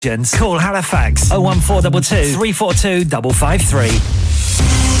Call Halifax 01422 342 553.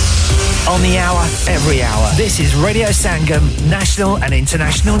 On the hour, every hour. This is Radio Sangam, national and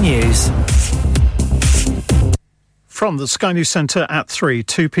international news. From the Sky News Centre at 3,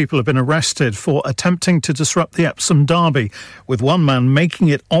 2 people have been arrested for attempting to disrupt the Epsom Derby, with one man making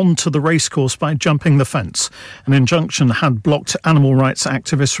it onto the racecourse by jumping the fence. An injunction had blocked animal rights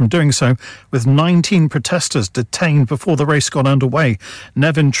activists from doing so, with 19 protesters detained before the race got underway.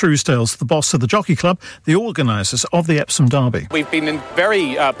 Nevin Truesdale's the boss of the Jockey Club, the organisers of the Epsom Derby. We've been in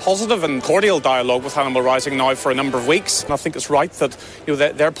very positive and cordial dialogue with Animal Rising now for a number of weeks, and I think it's right that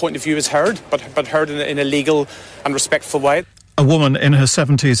their point of view is heard, but heard in a legal and respectful way. A woman in her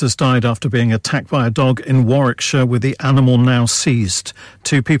 70s has died after being attacked by a dog in Warwickshire, with the animal now seized.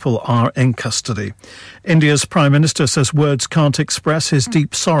 2 people are in custody. India's Prime Minister says words can't express his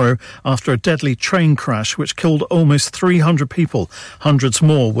deep sorrow after a deadly train crash which killed almost 300 people. Hundreds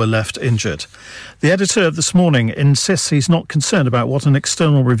more were left injured. The editor of This Morning insists he's not concerned about what an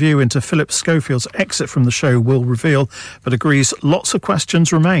external review into Philip Schofield's exit from the show will reveal, but agrees lots of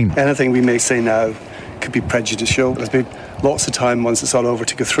questions remain. Anything we may say now could be prejudicial. There's been lots of time once it's all over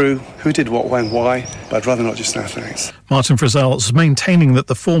to go through who did what, when, why, but I'd rather not just now, thanks. Martin Frizzell's maintaining that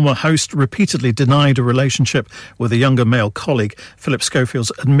the former host repeatedly denied a relationship with a younger male colleague. Philip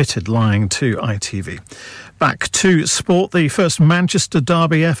Schofield's admitted lying to ITV. Back to sport, the first Manchester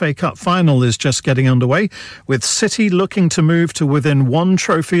Derby FA Cup final is just getting underway, with City looking to move to within 1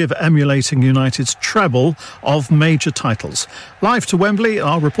 trophy of emulating United's treble of major titles. Live to Wembley,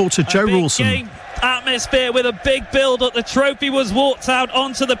 our reporter Joe Rawson. Atmosphere with a big build-up. The trophy was walked out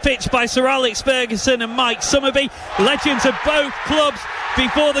onto the pitch by Sir Alex Ferguson and Mike Summerby, legends of both clubs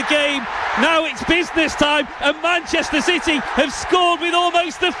before the game. Now it's business time, and Manchester City have scored with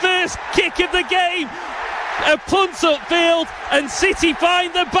almost the first kick of the game. A punt upfield, and City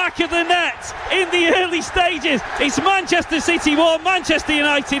find the back of the net in the early stages. It's Manchester City 1, Manchester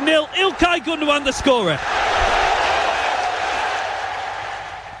United 0. Ilkay Gundogan the scorer.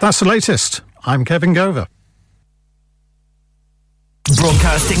 That's the latest. I'm Kevin Gover.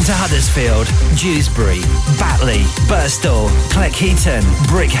 Broadcasting to Huddersfield, Dewsbury, Batley, Birstall, Cleckheaton,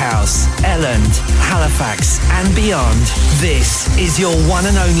 Brickhouse, Elland, Halifax and beyond. This is your one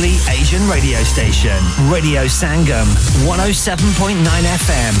and only Asian radio station. Radio Sangam, 107.9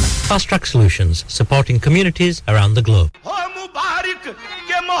 FM. Fast Track Solutions, supporting communities around the globe.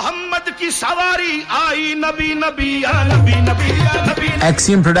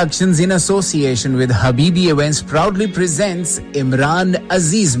 Axiom Productions, in association with Habibi Events, proudly presents Imran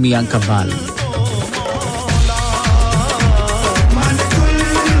Aziz Mian Kaval.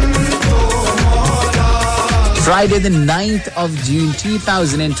 Friday the 9th of June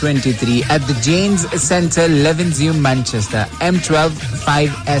 2023 at the Janes Centre, Levenshulme, Manchester, M12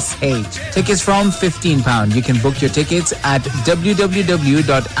 5SH. Tickets from £15. You can book your tickets at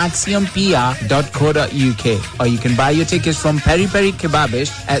www.axiompr.co.uk, or you can buy your tickets from Peri Peri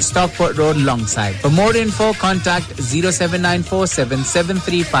Kebabish at Stockport Road, Longside. For more info, contact 07947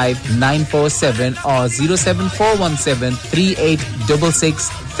 735 947 or 07417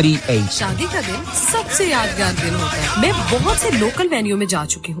 386638. शादी का दिन सबसे यादगार दिन होता है। मैं बहुत से लोकल वेन्यू में जा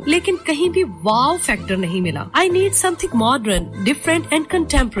चुकी हूँ, लेकिन कहीं भी वाव फैक्टर नहीं मिला। I need something modern, different and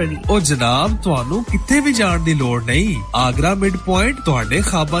contemporary. ओ जनाब, ਤੁਹਾਨੂੰ ਕਿੱਥੇ ਵੀ ਜਾਣ ਦੀ ਲੋੜ ਨਹੀਂ। ਆਗਰਾ ਮਿਡ ਪੁਆਇੰਟ ਤੁਹਾਡੇ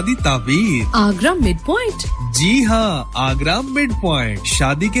ख्वाबों ਦੀ ਤਾਬੀਰ। Agra mid point? जी हां, आगरा मिड पॉइंट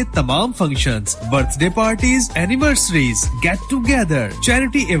शादी के तमाम functions, birthday parties, anniversaries, get together,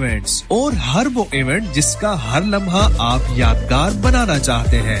 charity events और हर वो इवेंट जिसका हर लम्हा आप यादगार बनाना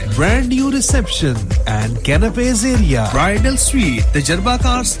चाहते हैं। ब्रांड न्यू रिसेप्शन एंड कैनपेज एरिया, ब्राइडल स्वीट,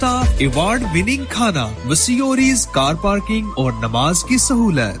 तजर्बाकार स्टाफ, अवार्ड विनिंग खाना, वसीओरीज, कार पार्किंग और नमाज की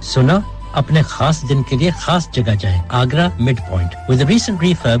सहूलत। सुना, अपने खास दिन के लिए खास जगह जाएं। Agra Midpoint with a recent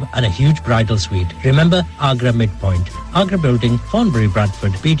refurb and a huge bridal suite. Remember Agra Midpoint, Agra Building, Thornbury,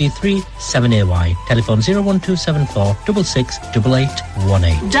 Bradford, BD3 7AY. Telephone 01274 66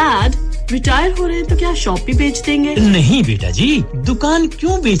 8818. Dad, retire हो रहे हैं तो क्या शॉप भी बेच देंगे? नहीं बेटा जी, दुकान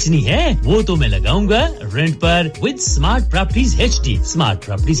क्यों बेचनी है? वो तो मैं लगाऊंगा रेंट पर with smart properties HD. Smart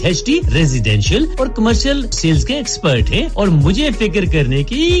properties HD residential और कमर्शियल सेल्स के एक्सपर्ट हैं और मुझे फिक्र करने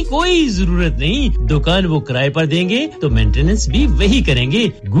की कोई जरूरत नहीं। दुकान वो किराए पर देंगे तो मेंटेनेंस भी वही करेंगे।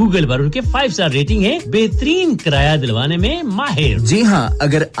 गूगल पर उनके 5 स्टार रेटिंग है, बेहतरीन किराया दिलवाने में माहिर। जी हां,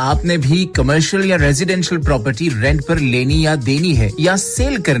 अगर आपने भी कमर्शियल या रेजिडेंशियल प्रॉपर्टी रेंट पर लेनी या देनी है या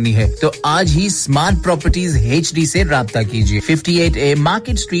सेल करनी है तो आज ही स्मार्ट प्रॉपर्टीज HD से राब्ता कीजिए 58A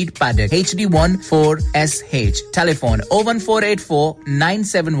market street Paddock HD14SH telephone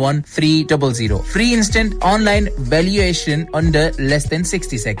 01484971300 free instant online valuation under less than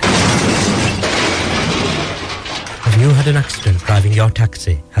 60 seconds. Have you had an accident driving your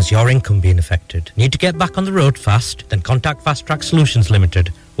taxi? Has your income been affected? Need to get back on the road fast? Then contact Fast Track Solutions Limited,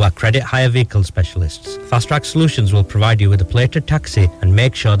 who are credit hire vehicle specialists. Fast Track Solutions will provide you with a plated taxi and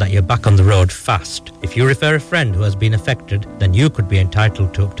make sure that you're back on the road fast. If you refer a friend who has been affected, then you could be entitled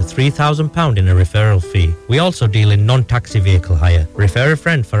to up to £3,000 in a referral fee. We also deal in non-taxi vehicle hire. Refer a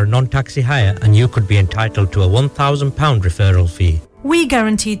friend for a non-taxi hire and you could be entitled to a £1,000 referral fee. We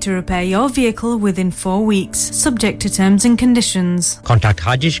guarantee to repair your vehicle within 4 weeks, subject to terms and conditions. Contact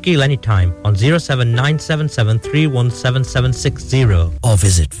Haji Shakil anytime on 07977317760 or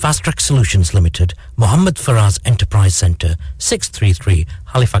visit Fast Track Solutions Limited, Mohammed Faraz Enterprise Centre, 633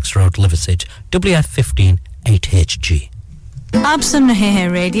 Halifax Road, Liversedge, WF15 8HG. आप सुन रहे हैं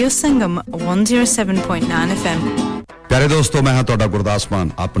radio संगम 107.9 FM. प्यारे दोस्तों मैं हां तोड़ा गुरदास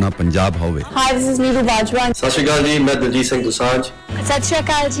मान अपना पंजाब होवे hi this is Neeru Bajwa सत श्री अकाल जी मैं दलजीत सिंह दुसांझ सत श्री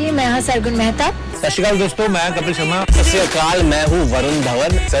अकाल जी मैं हां सरगुन मेहता सत श्री अकाल दोस्तों मैं कपिल शर्मा सत श्री अकाल मैं हूं वरुण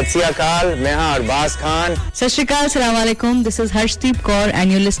धवन सत श्री अकाल मैं हां अरबाज खान सत श्री अकाल अस्सलाम वालेकुम this is Harshdeep Kaur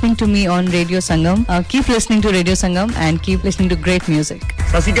and you are listening to me on radio Sangam keep listening to radio Sangam and keep listening to great music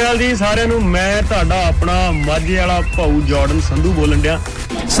सत श्री अकाल जी साਰਿਆਂ ਨੂੰ ਮੈਂ ਤੁਹਾਡਾ ਆਪਣਾ ਮਾਝੇ ਵਾਲਾ ਭਾਊ ਜਾਰਡਨ ਸੰਧੂ ਬੋਲਣ ਡਿਆ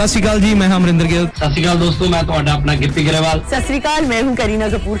सत श्री अकाल जी मैं अमरिंदर गिल सत श्री अकाल दोस्तों मैं ਤੁਹਾਡਾ ਆਪਣਾ ਗਿੱਪੀ ਗਰੇਵਾਲ सत श्री अकाल मैं हूं Kareena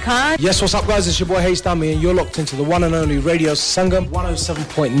Kapoor Khan Yes what's up guys it's your boy Hayes Dami and you're locked into the one and only Radio Sangam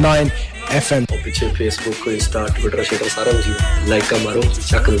 107.9 FM पीछे Facebook Insta Twitter शेयर सारा कुछ लाइक का मारो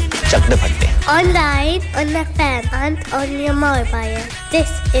चक दे फटते online on FM and on your mobile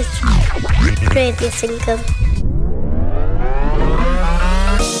this is Radio Sangam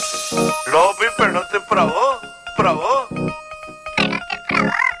लो भी भैनों ते भरावो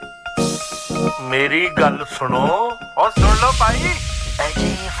मेरी गल सुनो और सुन लो भाई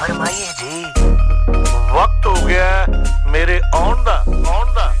जी फरमाइए जी वक्त हो गया मेरे आउण दा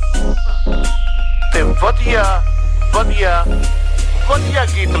ते वधिया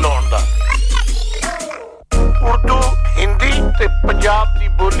गीत लाउण दा उर्दू हिंदी ते पंजाब दी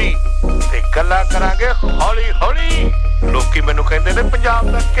बोली ते गल्लां करांगे हौली हौली लोकी मेनू कहंदे ने पंजाब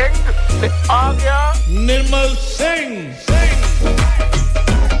दा किंग ते आ गया निर्मल सिंह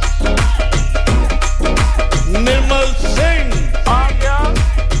निर्मल सिंह आ गया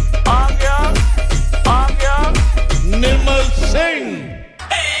निर्मल सिंह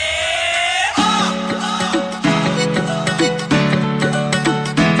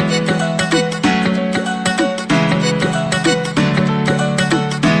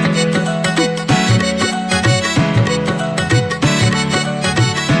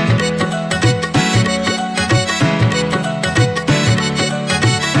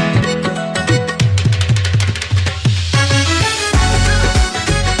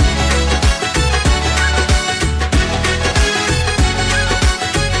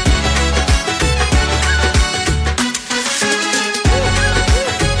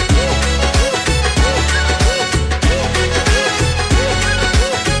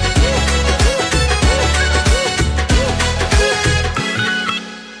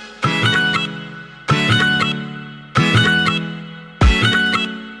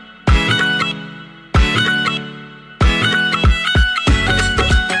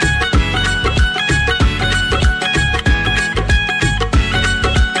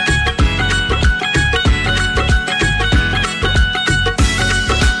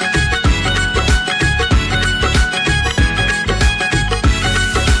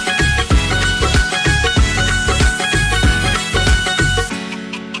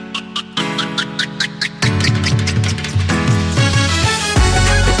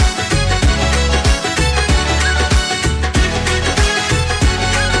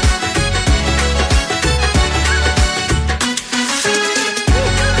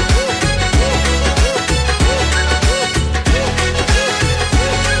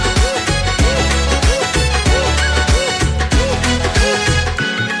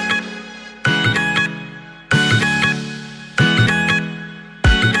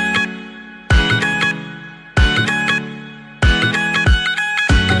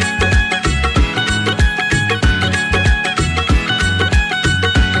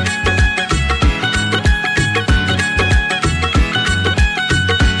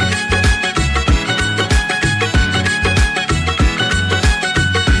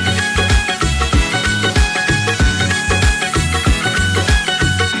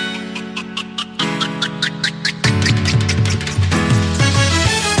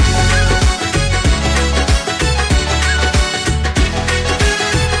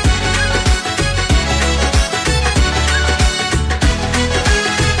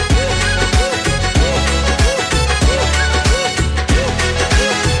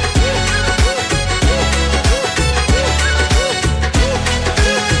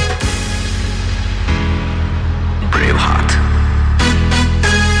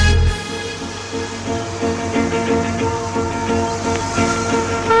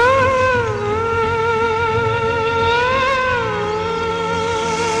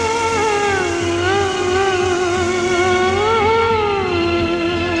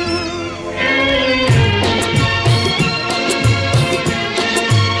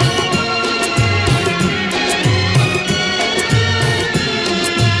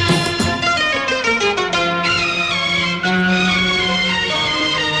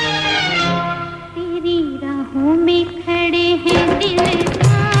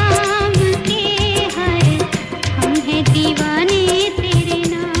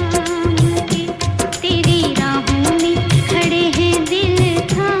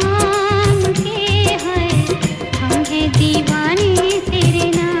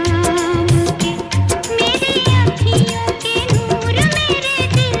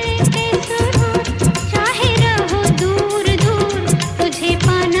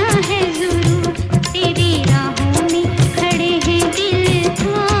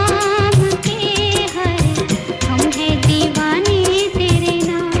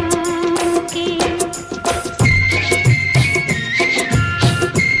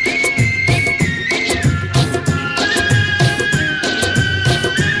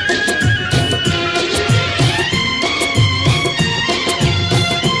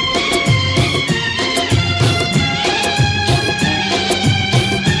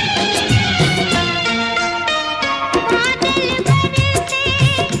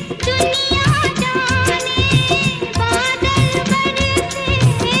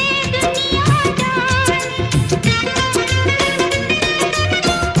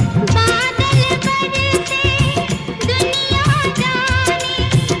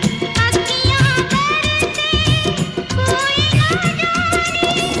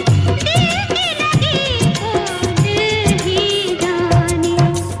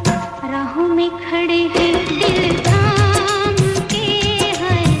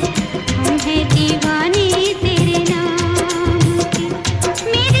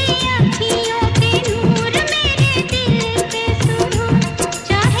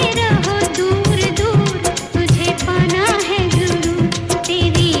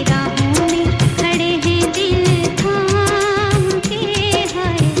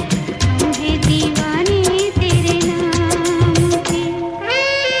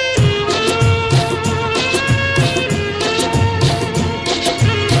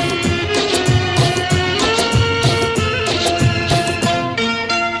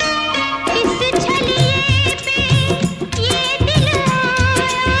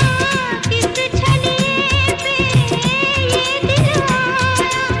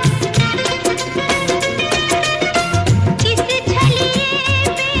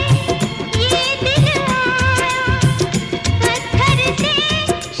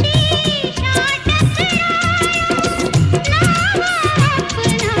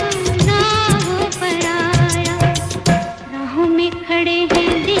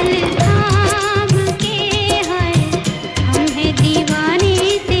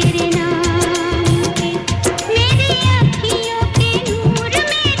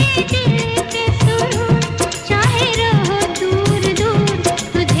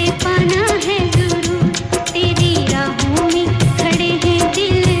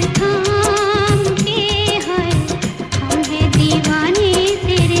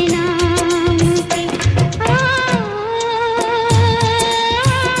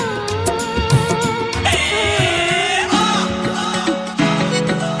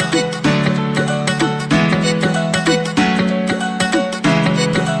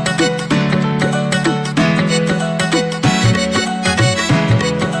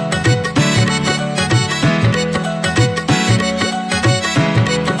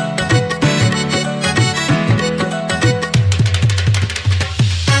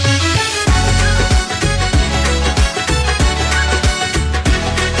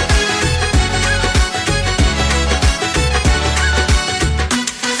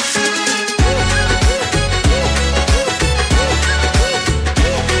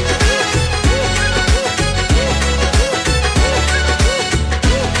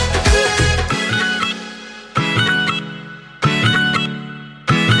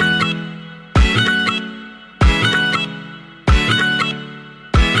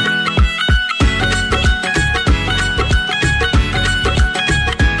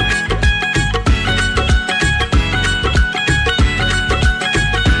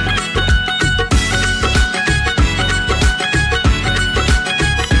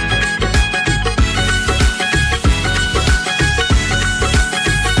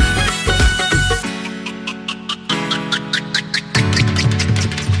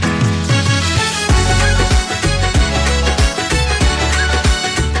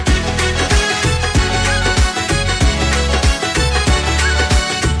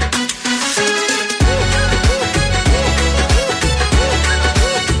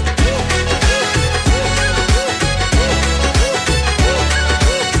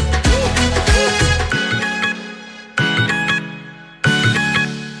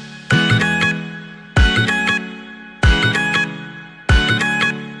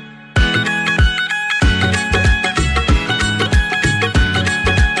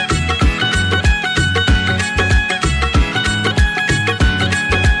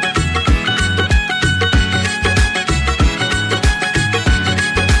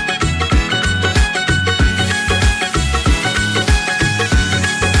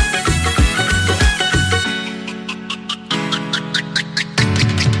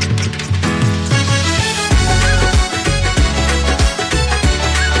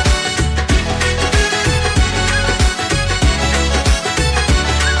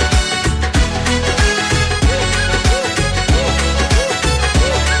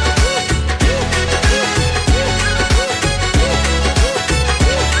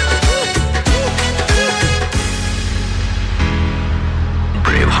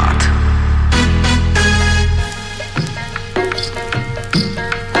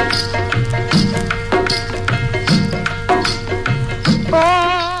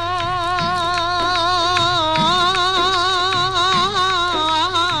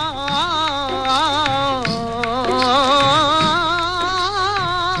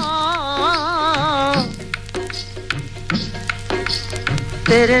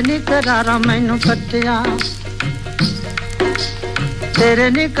तेरे निकरारा मैनू पट्टिया तेरे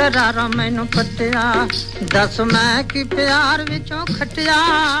निकरारा मैनू पट्टिया दस मैं की प्यार विचों खटिया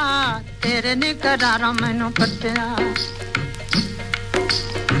तेरे निकरारा मैनू पट्टिया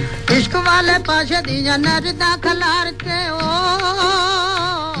इश्क वाले पाशे दियां नरदा खलार के ओ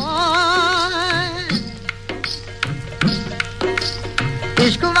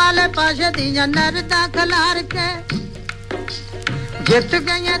इश्क वाले पाशे दियां नरदा खलार के जित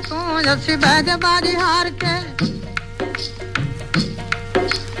गई तू अस्सी बैग बाजी हार के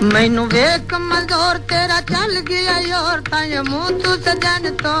मैनू वेख मजोर तेरा चल गया योर ताए मुंह तू सजन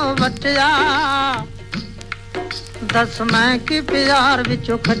तो वटिया दस मैं की प्यार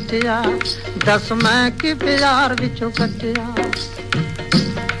विचों खटिया दस मैं की प्यार विचों खटिया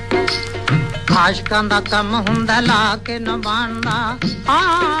आशिकां दा कम हुंदा ला के न बांदा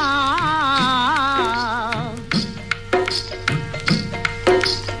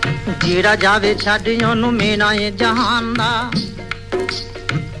जीड़ा जावे छाड़ी ओनू मीना ए जहान दा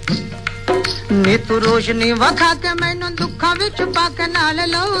नी तू रोशनी वखा के मैनू दुखां विच पा के नाल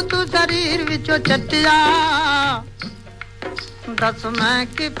लो तू शरीर विचों चटिया दस मैं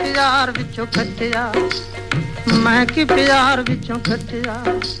की प्यार विचों खटिया मैं की प्यार विचों खटिया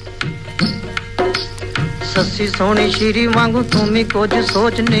सस्सी सोनी श्री वांगू तू मी कुछ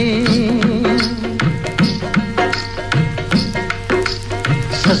सोचनी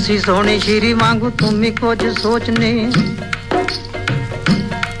सस्सी सोनी श्री वांगू तू मी कुछ सोचनी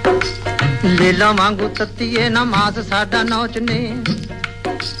लीला वांगू तत्तीए नमाज साडा नौचनी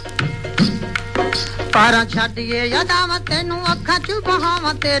पारा छाड़िए यादां तैनू अखां च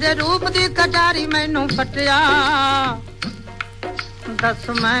बहावां तेरे रूप दी कटारी मैनू फटिया दस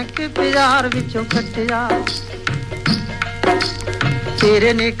मैं की प्यार विचों खटिया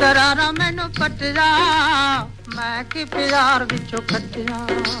तेरे निकरारा मैनू पटिया मैं की प्यार विचों खटिया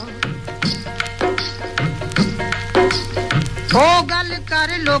ओ गल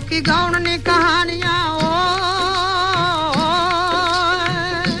कर लोकी गाउण नी कहानियां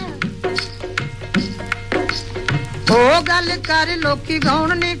ओ गल कर लोकी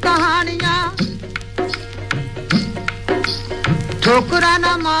गाउण नी कहानियां ठोकरा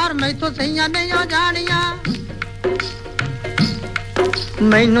ना मार मैं तो सैया नहीं हो जानियां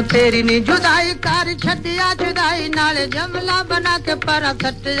मैनू तेरी नी जुदाई कर छड्डिया जुदाई नाले जमला बना के परा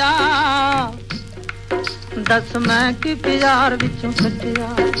सटिया दस मैं की प्यार विचों खटिया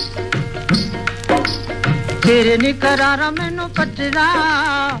तेरे निकरारा मैनू पटिया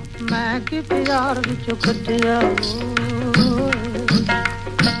मैं की प्यार विचों खटिया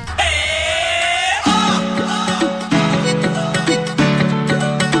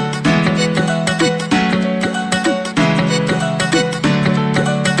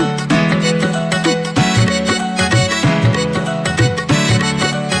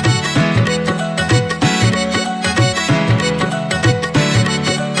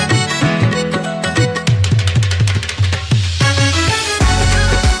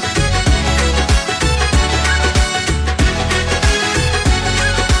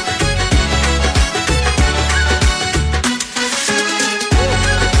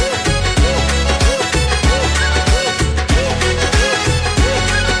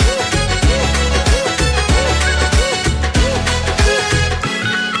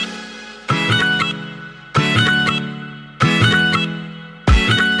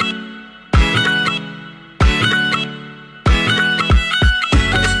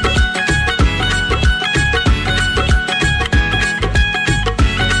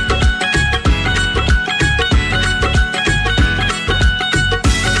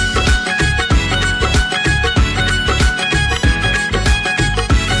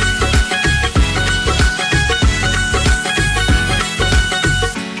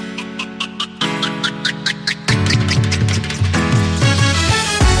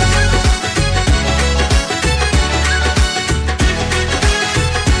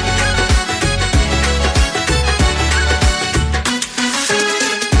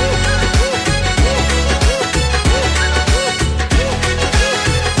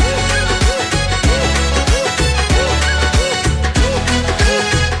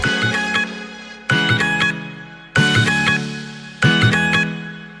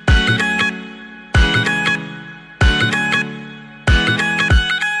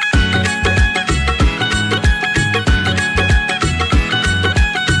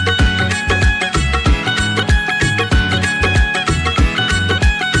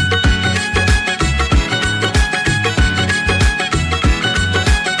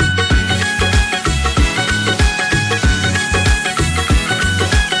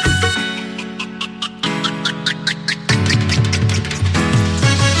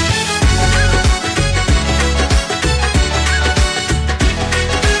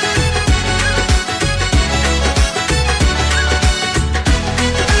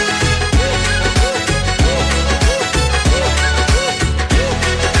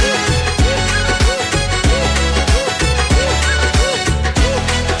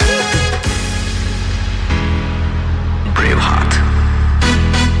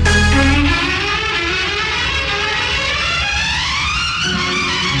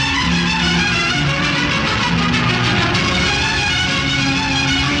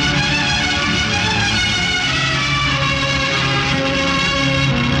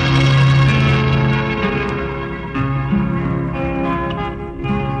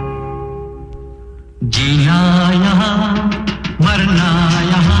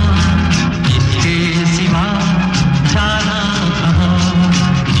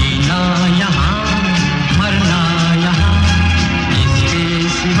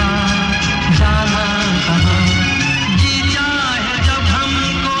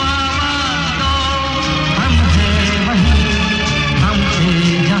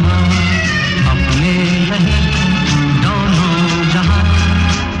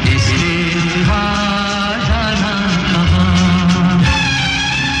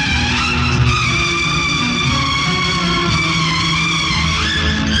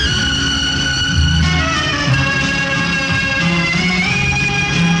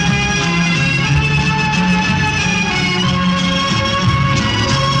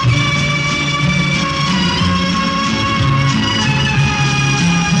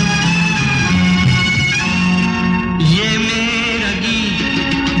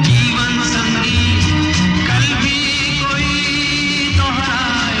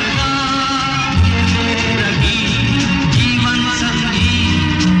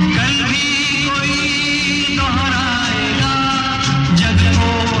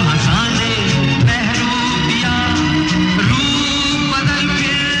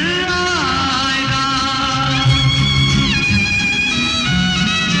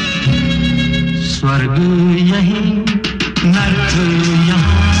स्वर्ग यही नरक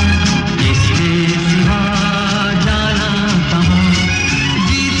यहाँ इसके सिवा जाना कहाँ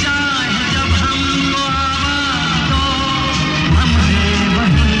जी चाहे जब हमको आवाज दो हम थे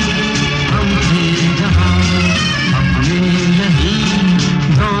वहीं हम थे जहाँ अपने यही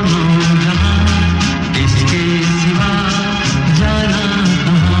दोनों जहाँ इसके सिवा जाना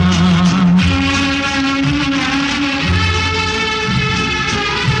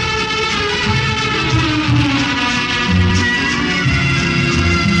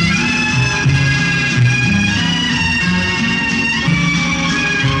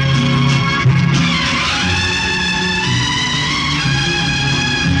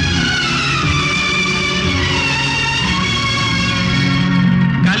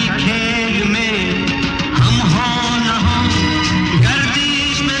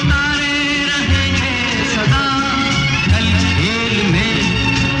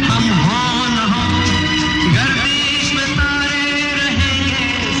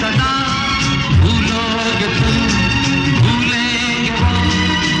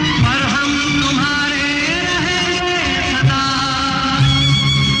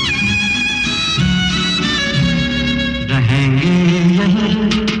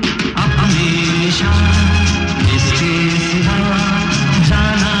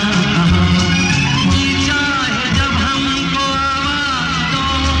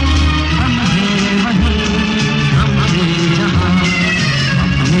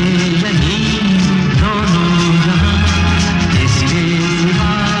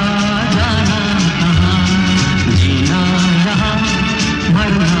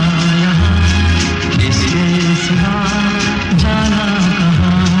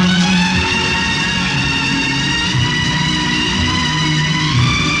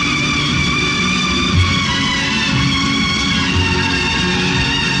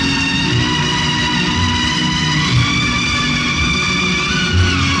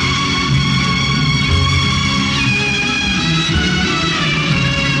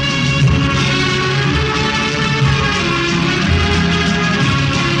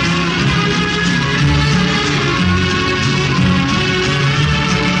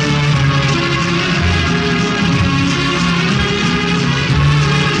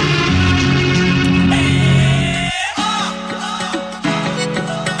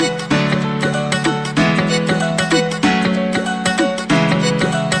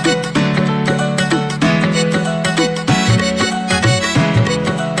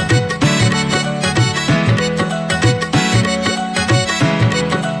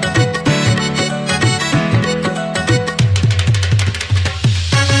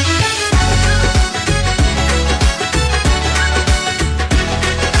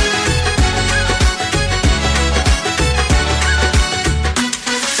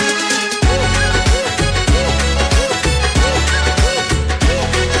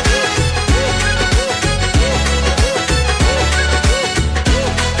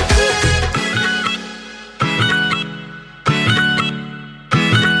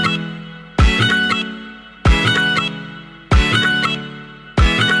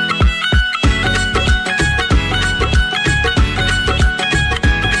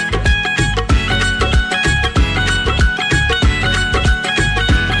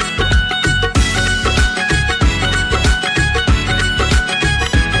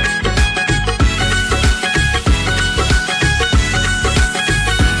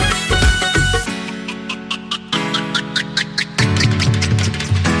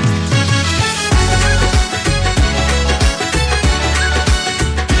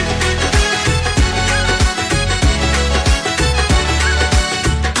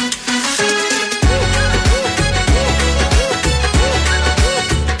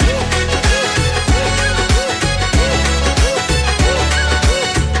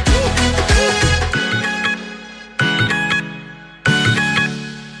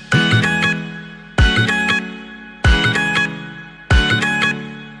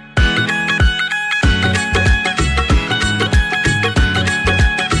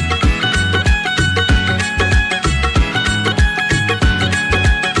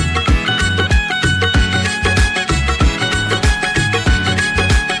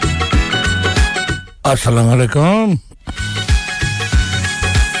अस्सलाम वालेकुम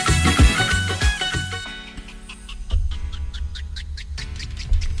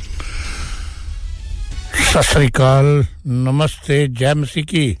सत श्री अकाल नमस्ते जय मसीह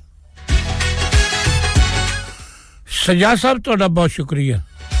की सजा साहब ਤੁਹਾਡਾ ਬਹੁਤ ਸ਼ੁਕਰੀਆ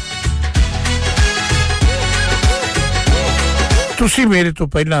ਤੁਸੀਂ ਮੇਰੇ ਤੋਂ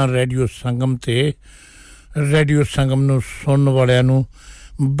ਪਹਿਲਾਂ ਰੇਡੀਓ ਸੰਗਮ ਨੂੰ ਸੁਣਨ ਵਾਲਿਆਂ ਨੂੰ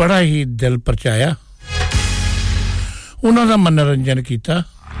ਬੜਾ ਹੀ ਦਿਲ ਪਰਚਾਇਆ ਉਹਨਾਂ ਦਾ ਮਨੋਰੰਜਨ ਕੀਤਾ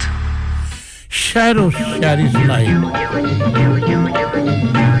ਸ਼ਾਇਰੋ ਸ਼ਾਇਰੀ ਸੁਣਾਈ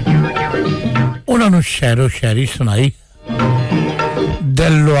ਉਹਨਾਂ ਨੂੰ ਸ਼ਾਇਰੋ ਸ਼ਾਇਰੀ ਸੁਣਾਈ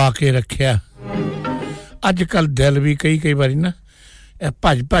ਦਿਲ ਲਵਾ ਕੇ ਰੱਖਿਆ ਅੱਜ ਕੱਲ ਦਿਲ ਵੀ ਕਈ ਵਾਰੀ ਨਾ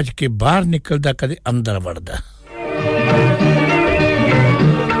ਭੱਜ ਭੱਜ ਕੇ ਬਾਹਰ ਨਿਕਲਦਾ ਕਦੇ ਅੰਦਰ ਵੜਦਾ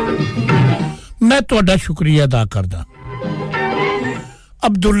ਮੈਂ ਤੁਹਾਡਾ ਸ਼ੁਕਰੀਆ ਅਦਾ ਕਰਦਾ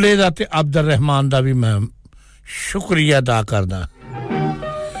ਅਬਦੁੱਲੇ ਦਾ ਤੇ ਅਬਦੁਰ ਰਹਿਮਾਨ ਦਾ ਵੀ ਮੈਂ ਸ਼ੁਕਰੀਆ ਅਦਾ ਕਰਦਾ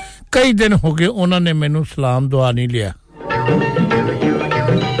ਕਈ ਦਿਨ ਹੋ ਗਏ ਉਹਨਾਂ ਨੇ ਮੈਨੂੰ ਸਲਾਮ ਦੁਆ ਨਹੀਂ ਲਿਆ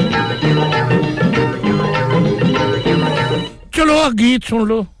ਚਲੋ ਆ ਗੀਤ ਸੁਣ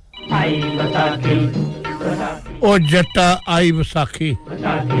ਲਓ ਆਈ ਵਿਸਾਖੀ ਉਹ ਜੱਟਾ ਆਈ ਵਿਸਾਖੀ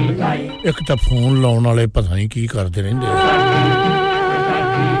ਇੱਕ ਤਾਂ ਫੋਨ ਲਾਉਣ ਵਾਲੇ ਪਤਾ ਨਹੀਂ ਕੀ ਕਰਦੇ ਰਹਿੰਦੇ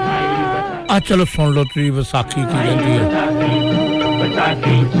ਆ ਚਲੋ ਸੁਣ ਲਓ ਤੁਸੀਂ ਵਿਸਾਖੀ ਕੀ ਕਹਿੰਦੀ ਹੈ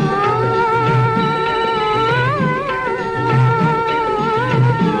Vaisakhi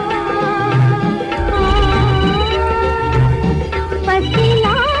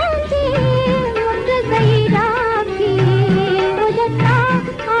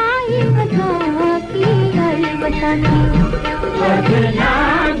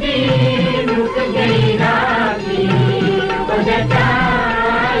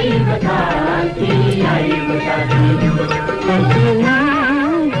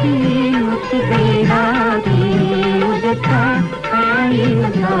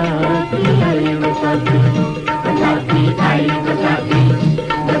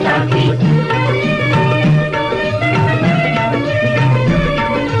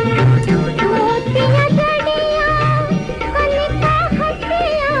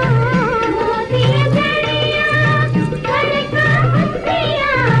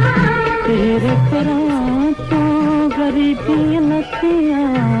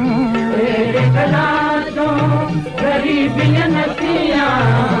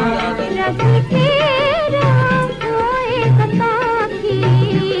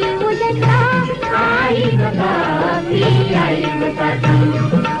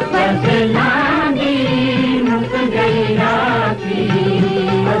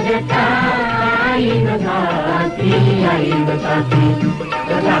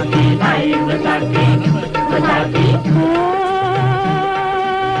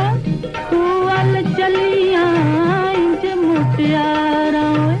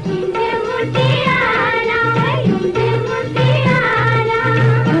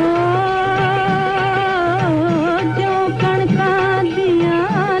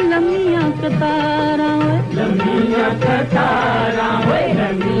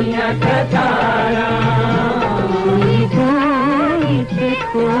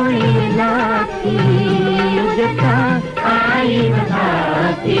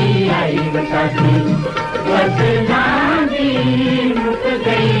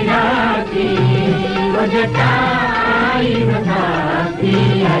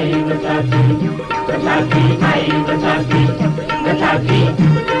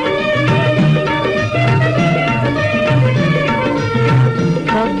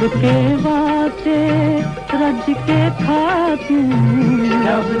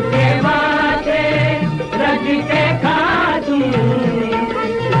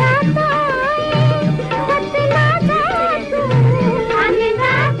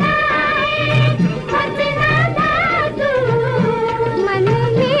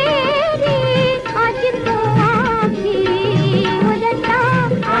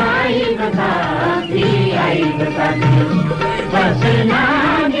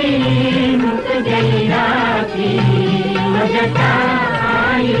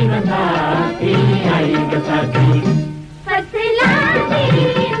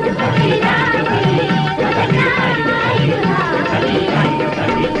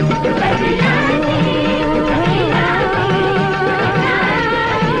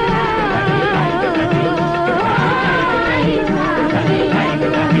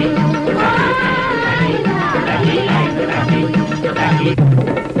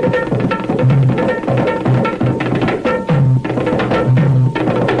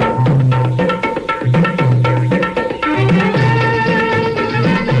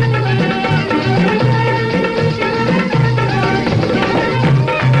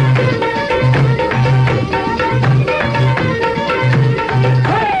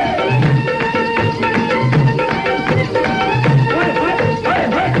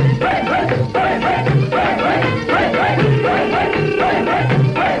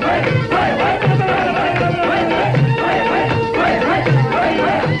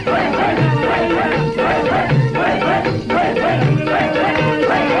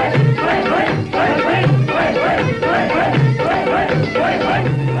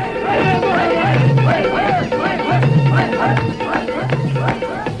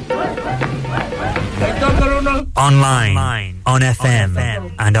online, on FM,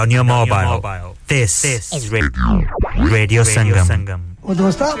 and on your mobile. This is Radio Sangam. ओ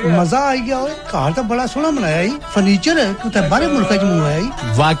दोस्ता मजा आ गया ओए कार तो बड़ा सोना बनाया है फर्नीचर है तू तो बाहर मुल्क में हुआ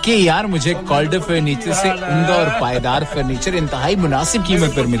है वाकई यार मुझे कॉल्ड फर्नीचर से उम्दा और पायदार फर्नीचर इंतहाई मुनासिब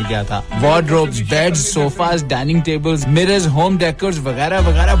कीमत पर मिल गया था wardrobes beds sofas dining tables mirrors home decors वगैरह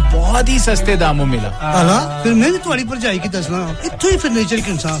वगैरह बहुत ही सस्ते दामों मिला हां फिर मैं भी तुम्हारी पर जाई की दसना इत्थों ही फर्नीचर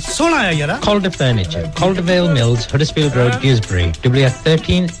के इंसान सोना आया यार Calder Furniture Caldervale Mills Huddersfield Road Dewsbury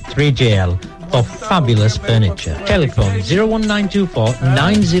WF13 3JL for fabulous furniture. Telephone 01924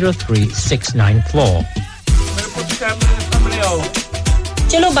 903 694.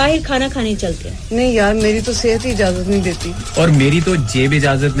 चलो बाहर खाना खाने चलते हैं नहीं यार मेरी तो सेहत ही इजाजत नहीं देती और मेरी तो जेब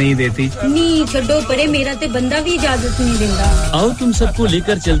इजाजत नहीं देती नहीं छोड़ो परे मेरा ते बंदा भी इजाजत नहीं देता आओ तुम सबको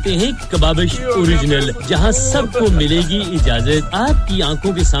लेकर चलते हैं कबाबिश ओरिजिनल जहां सबको मिलेगी इजाजत आपकी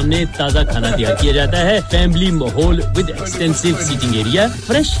आंखों के सामने ताजा खाना तैयार किया जाता है फैमिली माहौल with extensive seating area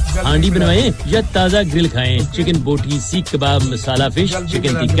fresh हांडी बनवाएं या ताजा ग्रिल खाएं chicken boti seekh kebab masala fish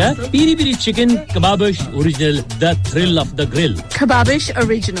chicken tikka piri piri chicken Kababish original the thrill of the grill Kababish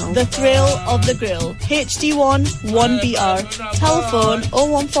Original. The thrill of the grill. HD1 1BR. Telephone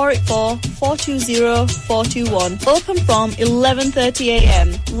 01484 420 421. Open from 11:30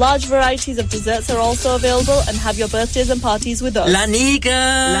 a.m. Large varieties of desserts are also available and have your birthdays and parties with us. Lanika.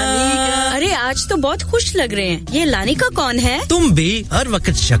 अरे आज तो बहुत खुश लग रहे हैं ये Lanika कौन है तुम भी हर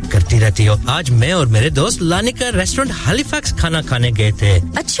वक्त शक करती रहती हो आज मैं और मेरे दोस्त लानिका रेस्टोरेंट हैलिफैक्स खाना खाने गए थे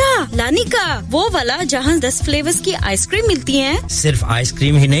अच्छा लानिका वो वाला जहां 10 फ्लेवर्स की आइसक्रीम मिलती है सिर्फ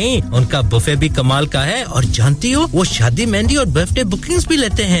आइसक्रीम ही नहीं उनका बुफे भी कमाल का है और जानती हो वो शादी मेहंदी और बर्थडे बुकिंग्स भी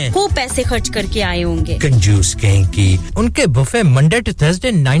लेते हैं खूब पैसे खर्च करके आए होंगे कंजूस कहीं की उनके buffet Monday to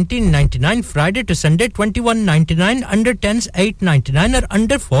Thursday 1999 Friday to Sunday 2199 under 10s 899 और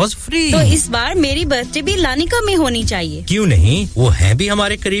अंडर 4s फ्री तो इस बार मेरी बर्थडे भी लानिका में होनी चाहिए क्यों नहीं वो है भी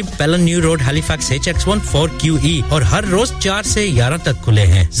हमारे करीब पेलन new road Halifax HX1 4QE और हर रोज 4 से 11 तक खुले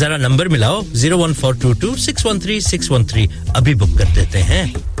हैं जरा नंबर मिलाओ 01422 613 613 अभी बुक कर देते हैं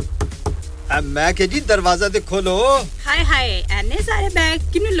अब मैं के जी दरवाजा दे खोलो हाय हाय एने सारे बैग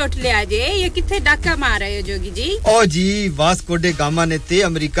किनु लुट ले आजे ये किथे डाका मार रहे हो जोगी जी ओ जी वास्को डे गामा ने ते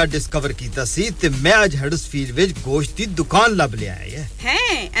अमेरिका डिस्कवर कीता सी ते मैं आज हडर्सफील्ड विच गोश्त दी दुकान लब ले आया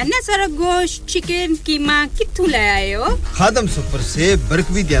है एने सारा गोश्त चिकन कीमा किथु ले आए हो खादम सुपर से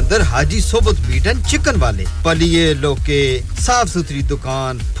बरकवी दे अंदर हाजी सोबत मीट एंड चिकन वाले पलिए लोके साफ सुथरी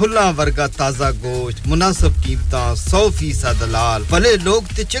दुकान फुल्ला वर्गा ताजा गोश्त मुनासिब कीमतां 100% दलाल भले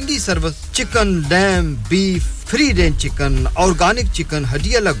लोग ते चंगी service chicken lamb beef free range chicken organic chicken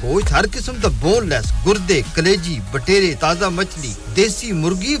हड्डी वाला गोश्त हर किस्म दा बोनलेस गुर्दे कलेजी बटेरे ताजा मछली देसी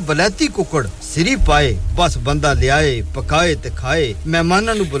मुर्गी बलाती कुकड़ सिरी पाए बस बंदा ले आए पकाए ते खाए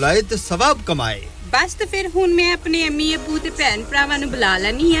मेहमानां नु बुलाए ते सवाब कमाए बस तो फिर हुन मैं अपने अम्मी अब्बू ते भैन भरावां नु बुला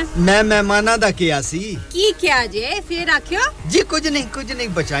लेनी है मैं मेहमानां दा किया सी की क्या जे फिर आखियो जी कुछ नहीं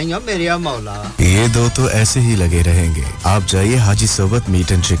बचाइयो मेरे या मौला ये दो तो ऐसे ही लगे रहेंगे आप जाइए हाजी सोबत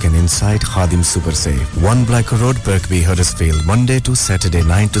meet and chicken inside Khadim super से 1 Black Road Birkby Huddersfield Monday to Saturday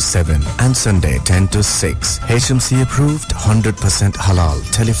 9 to 7 and Sunday 10 to 6 HMC approved 100% halal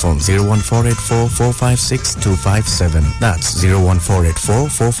telephone 01484 456 257 that's 01484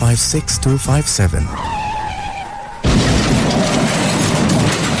 456 257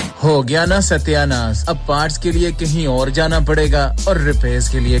 हो गया ना सत्यानाश अब पार्ट्स के लिए कहीं और जाना पड़ेगा और रिपेयर्स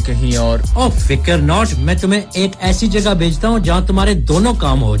के लिए कहीं और ओ फिकर नॉट मैं तुम्हें एक ऐसी जगह भेजता हूं जहां तुम्हारे दोनों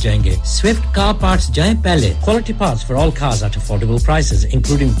काम हो जाएंगे स्विफ्ट कार पार्ट्स जाएं पहले quality parts for all cars at affordable prices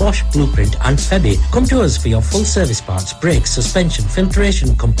including Bosch Blueprint and Febby come to us for your full service parts brakes suspension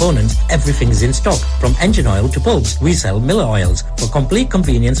filtration components everything is in stock from engine oil to bulbs we sell Miller oils for complete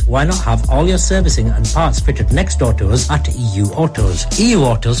convenience why not have all your servicing and parts fitted next door to us at EU Autos EU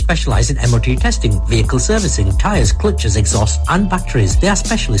Autos specialize in MOT testing, vehicle servicing, tyres, clutches, exhausts and batteries. They are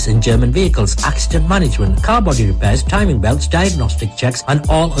specialists in German vehicles, accident management, car body repairs, timing belts, diagnostic checks and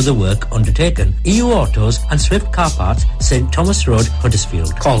all other work undertaken. EU Autos and Swift Car Parts, St Thomas Road,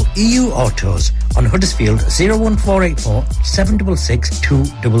 Huddersfield. Call EU Autos on Huddersfield 01484 766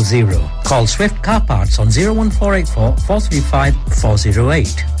 200. Call Swift Car Parts on 01484 435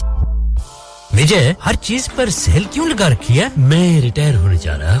 408. विजय हर चीज पर cell क्यों लगा रखी है मैं retire होने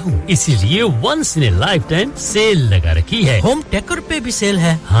जा रहा हूँ इसीलिए once in A life time cell लगा रखी है होम टेकर पे भी सेल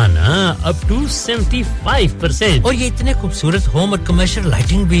है हाँ ना अप टू 75% और ये इतने खूबसूरत होम और कमर्शियल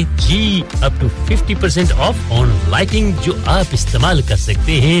लाइटिंग भी जी up to 50% of on lighting जो आप इस्तेमाल कर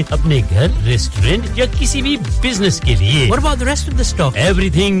सकते हैं अपने घर रेस्टोरेंट या किसी भी बिजनेस के लिए What about the rest of the stock?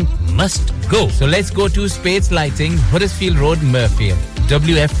 Everything must go. So let's go to Spades Lighting, Huddersfield Road, Murfield.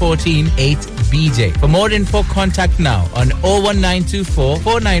 WF14 8 BJ. For more info, contact now on 01924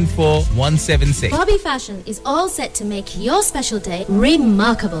 494 176. Bobby Fashion is all set to make your special day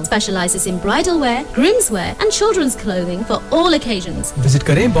remarkable. Specializes in bridal wear, groomswear and children's clothing for all occasions. Visit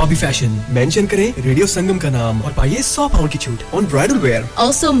करें Bobby Fashion. Mention करें Radio Sangam का नाम और पाइए £100 की छूट on bridal wear.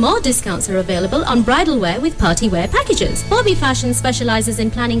 Also, more discounts are available on bridal wear with party wear packages. Bobby Fashion specializes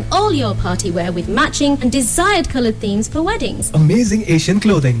in planning all your party wear with matching and desired colored themes for weddings. Amazing Asian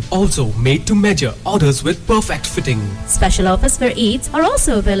clothing, also made to measure, orders with perfect fitting. Special offers for Eids are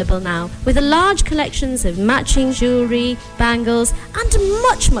also available now with a large collections of matching jewellery, bangles and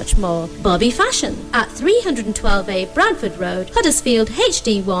much more. Bobby Fashion at 312A Bradford Road, Huddersfield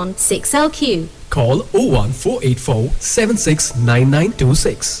HD1 6LQ. Call 01484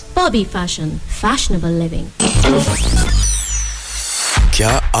 769926. Bobby Fashion, fashionable living. क्या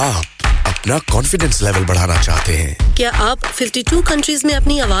आप अपना confidence level बढ़ाना चाहते हैं? क्या आप 52 countries में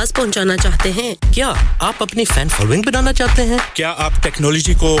अपनी आवाज पहुंचाना चाहते हैं? क्या आप अपनी फैन फॉलोइंग बनाना चाहते हैं? क्या आप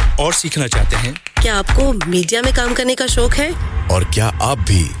टेक्नोलॉजी को और सीखना चाहते हैं? क्या आपको मीडिया में काम करने का शौक है? और क्या आप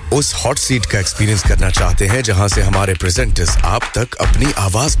भी उस हॉट सीट का एक्सपीरियंस करना चाहते हैं जहां से हमारे प्रेजेंटर्स आप तक अपनी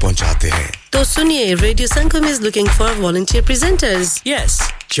आवाज पहुंचाते हैं? तो सुनिए, Radio Sangam is looking for volunteer presenters. Yes,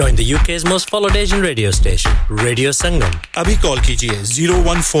 join the UK's most followed Asian radio station, Radio Sangam. अभी कॉल कीजिए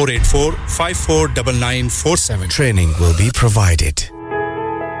 01484 549947. Training will be provided.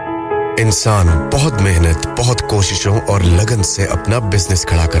 इंसान बहुत मेहनत, बहुत कोशिशों और लगन से अपना बिजनेस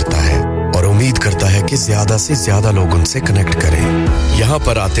खड़ा करता है और उम्मीद करता है कि ज्यादा से ज्यादा लोग उनसे कनेक्ट करें। यहाँ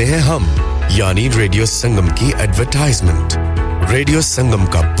पर आते हैं हम, यानी रेडियो संगम की एडवर्टाइजमेंट। रेडियो संगम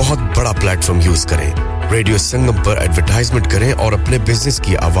का बहुत बड़ा प्लेटफॉर्म यूज करें। रेडियो संगम पर एडवर्टाइजमेंट करें और अपने बिजनेस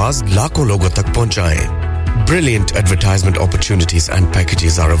की आवाज लाखों लोगों तक पहुंचाएं। Brilliant advertisement opportunities and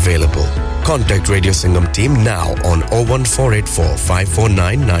packages are available. Contact Radio Sangam team now on 01484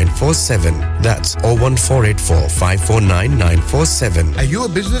 549 947. That's 01484 549 947. Are you a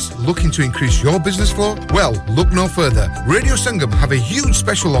business looking to increase your business flow? Well, look no further. Radio Sangam have a huge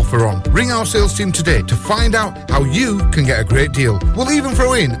special offer on. Ring our sales team today to find out how you can get a great deal. We'll even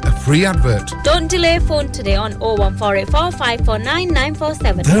throw in a free advert. Don't delay, phone today on 01484 549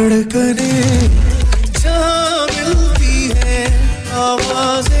 947. जहाँ मिलती है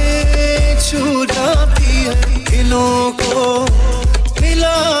आवाज़ें छू जाती है दिलों को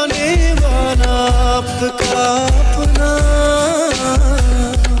मिलाने वाला आपका अपना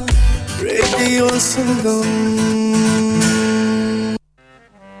रेडियो संगम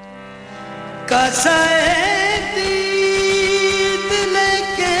कैसा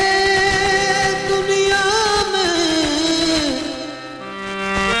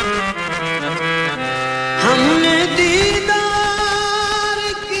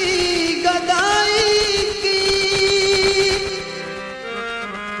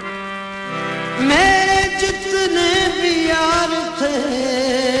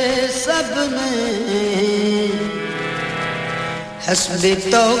हस्ब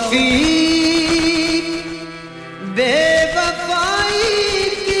तौफीक बेवफाई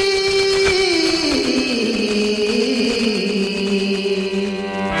की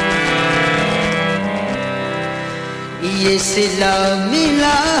ये सिला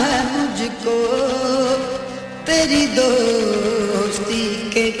मिला है मुझको तेरी दोस्ती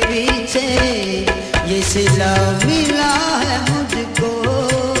के पीछे ये सिला मिला है मुझको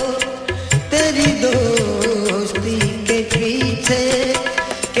तेरी दोस्ती के पीछे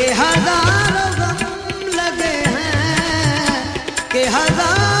के हजारों गम लगे हैं के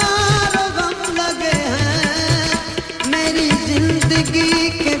हजारों गम लगे हैं मेरी जिंदगी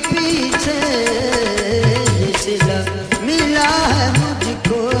के पीछे सिला मिला है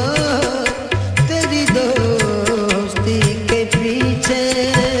मुझको तेरी दोस्ती के पीछे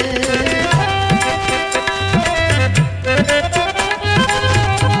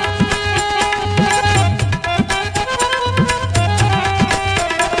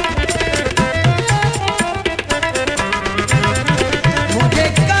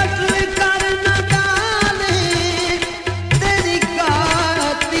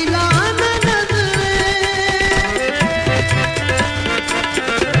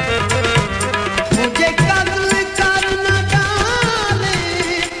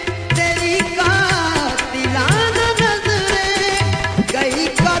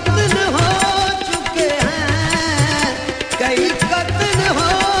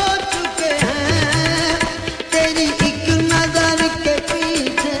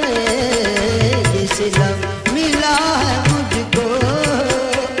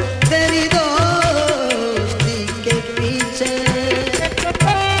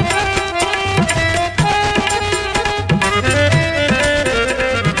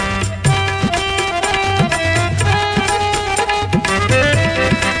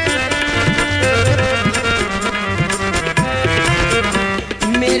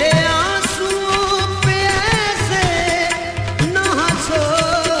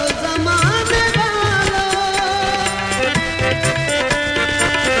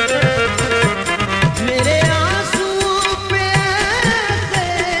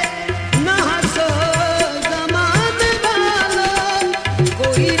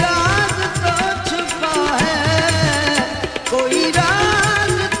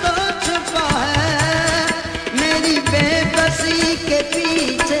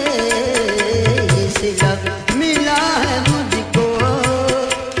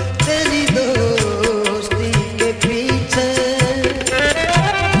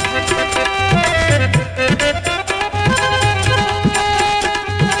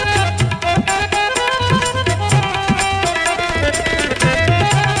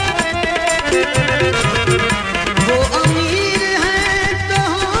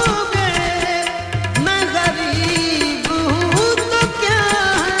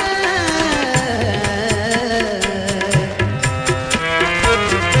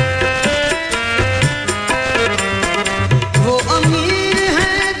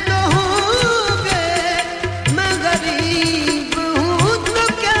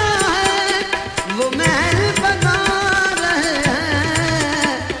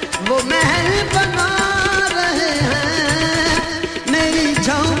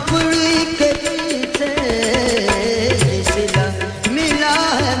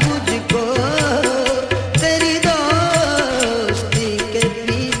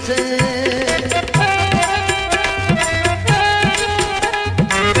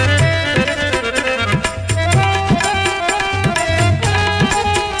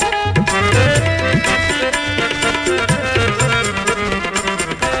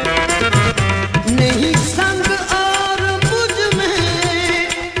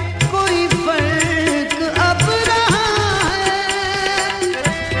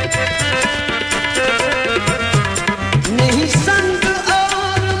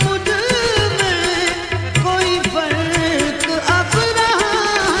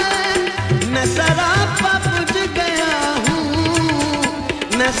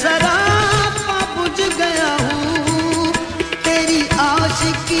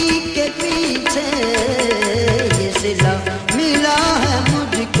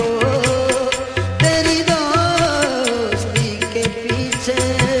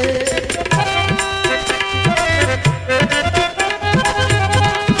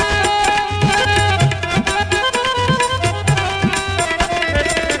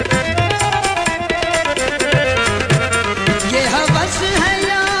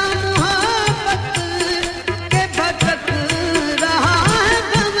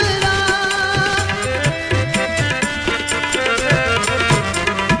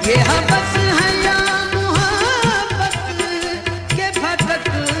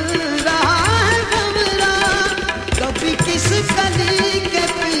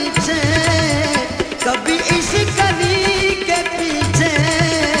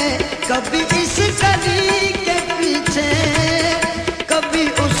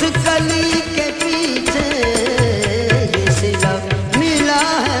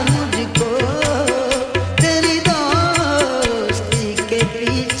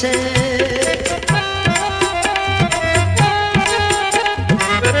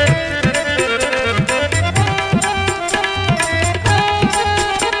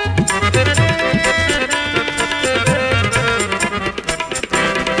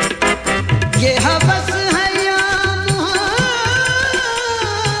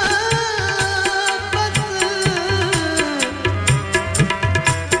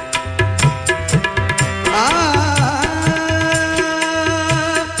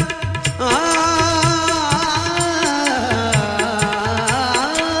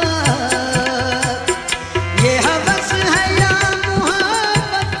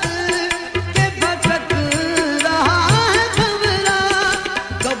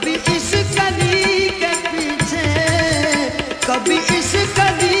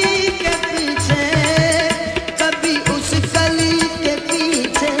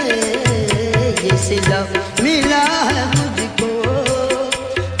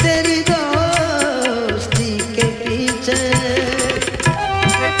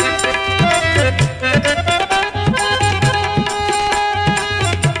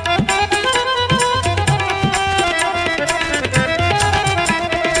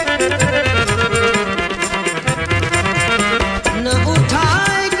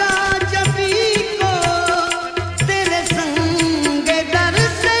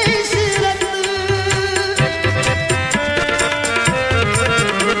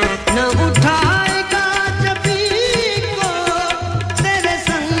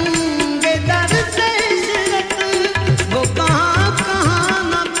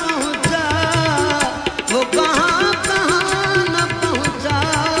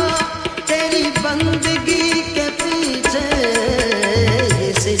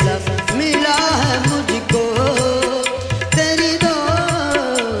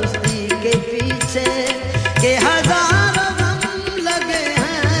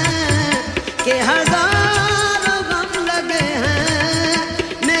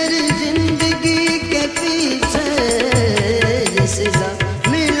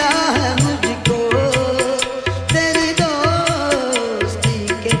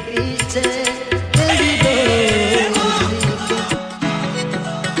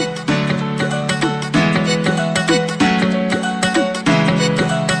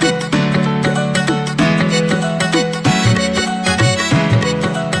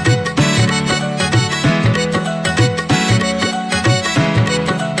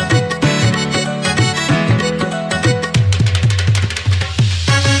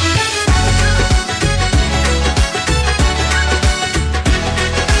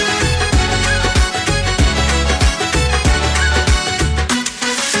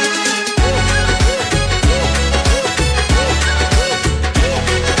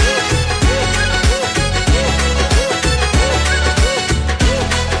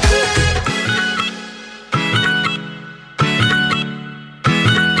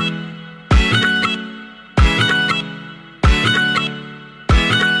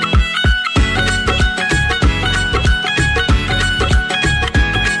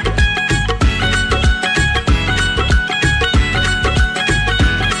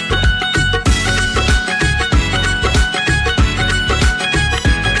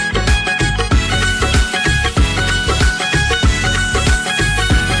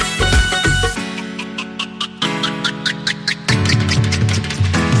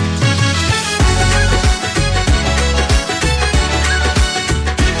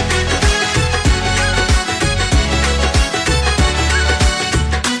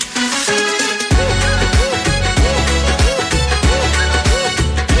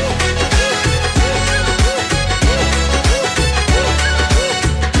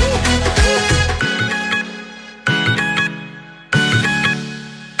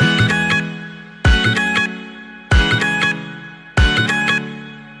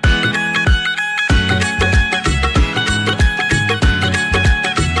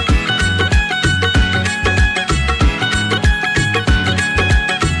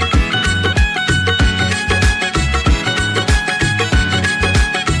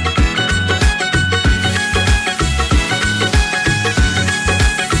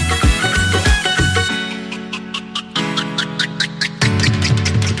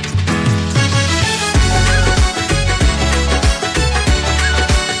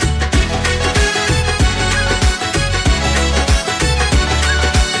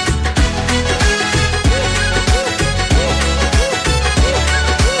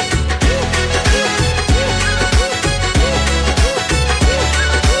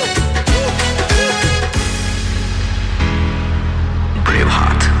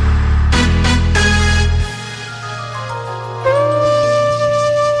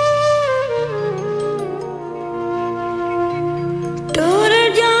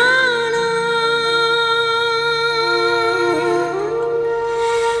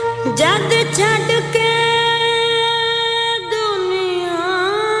जद छड़ के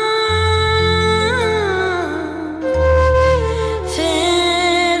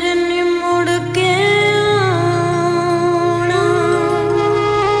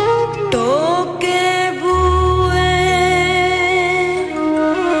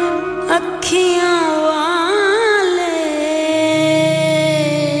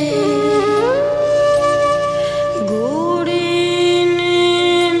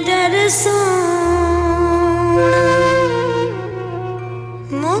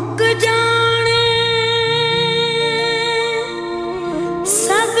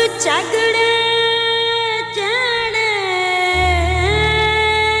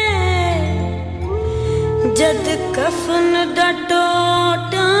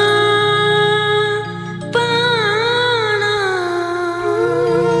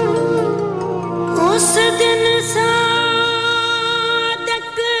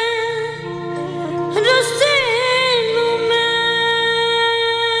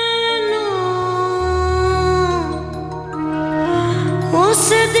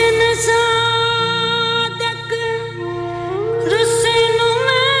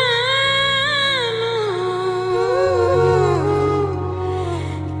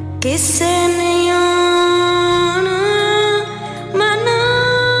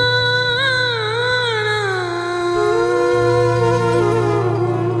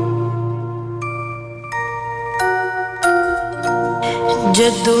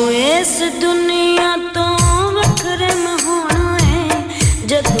जदों इस दुनिया तो वखरे में होना है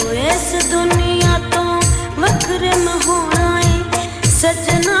जदों इस दुनिया तो वखरे में होना है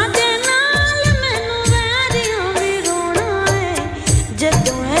सजना दे नाल मैनू वैरियां भी रोना है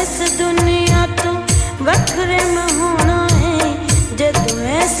जदों इस दुनिया तो वखरे में होना है जदों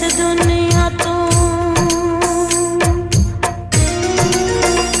इस दुनिया तो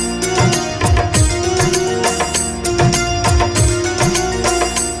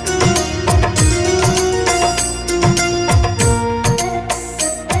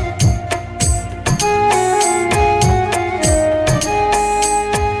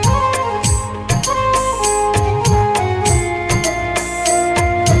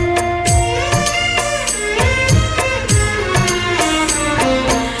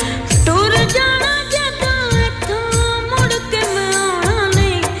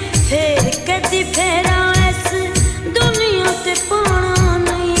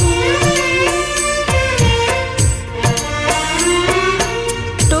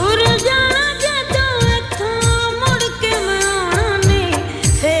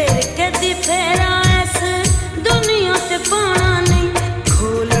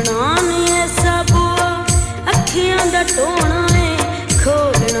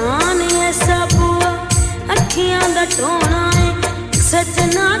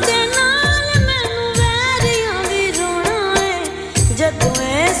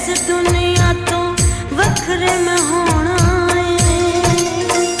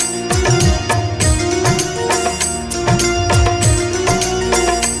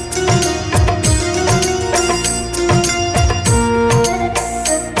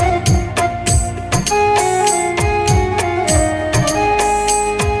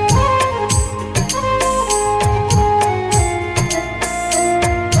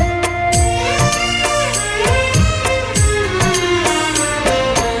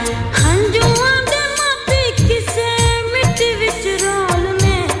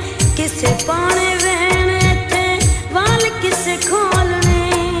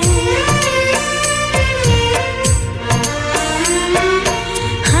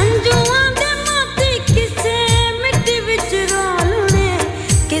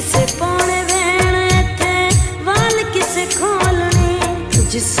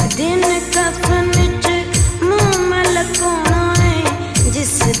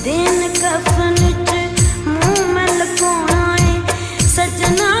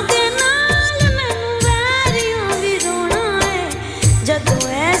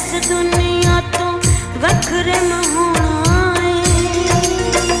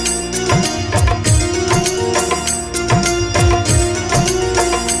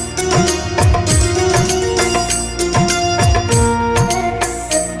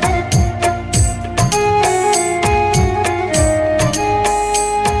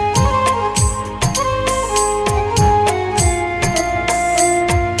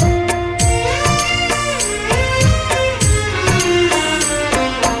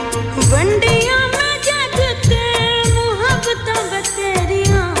वंडिया में जगते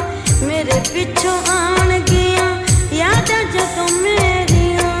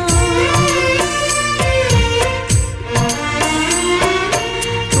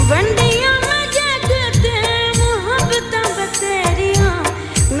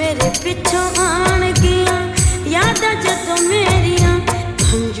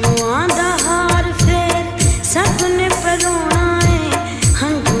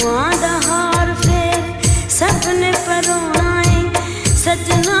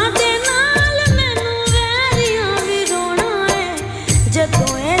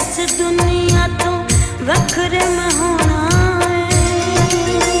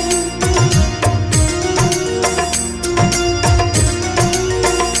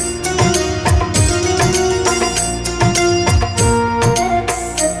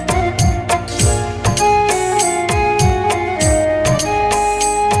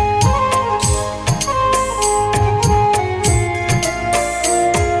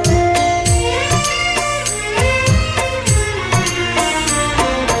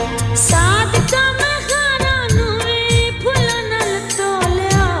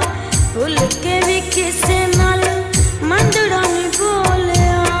ਕਿਸੇ ਨਾਲ ਮੰਦੜਾ ਨਹੀਂ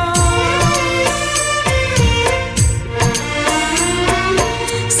ਬੋਲਿਆ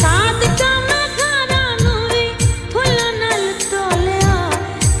ਸਾਦਕਾ ਮੈਂ ਖਾਣਾ ਨੂੰ ਵੀ ਫੁੱਲਾਂ ਨਾਲ ਤੋਲਿਆ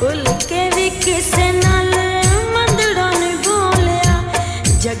ਫੁੱਲ ਕੇ ਵੀ ਕਿਸੇ ਨਾਲ ਮੰਦੜਾ ਨਹੀਂ ਬੋਲਿਆ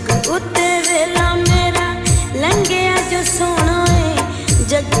ਜਗ ਉੱਤੇ ਵੇਲਾ ਮੇਰਾ ਲੰਘਿਆ ਜੋ ਸੋਹਣਾ ਏ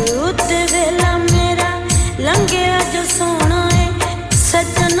ਜਗ ਉੱਤੇ ਵੇਲਾ ਮੇਰਾ ਲੰਘਿਆ ਜੋ ਸੋਹਣਾ ਏ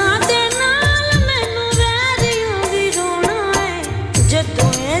ਸਜਣਾ ਦੇ ਨਾਲ ਮੈਨੂੰ ਵੈਰੀਆਂ ਵੀ ਰੋਣਾ ਏ ਜਦੋਂ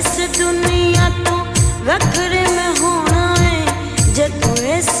ਇਸ ਦੁਨੀਆ ਤੋਂ ਵੱਖਰੇ ਮੈਂ ਹੋਣਾ ਏ ਜਦੋਂ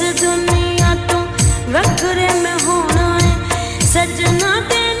ਇਸ ਦੁਨੀਆ ਤੋਂ ਵੱਖਰੇ ਮੈਂ ਹੋਣਾ ਏ ਸਜਣਾ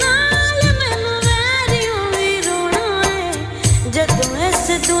ਦੇ ਨਾਲ ਮੈਨੂੰ ਵੈਰੀਆਂ ਵੀ ਰੋਣਾ ਏ ਜਦੋਂ ਇਸ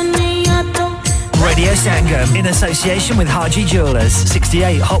ਦੁਨੀਆ ਤੋਂ Radio Sangam, in association with Haji Jewellers,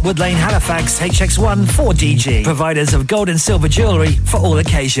 68 Hotwood Lane, Halifax, HX1 4DG. Providers of gold and silver jewellery for all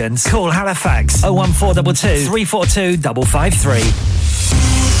occasions. Call Halifax 01422 342 553.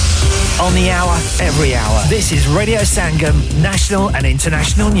 On the hour, every hour. This is Radio Sangam, national and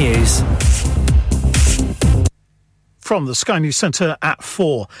international news. From the Sky News Centre at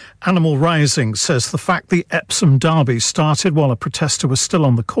 4, Animal Rising says the fact the Epsom Derby started while a protester was still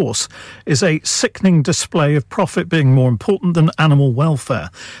on the course is a sickening display of profit being more important than animal welfare.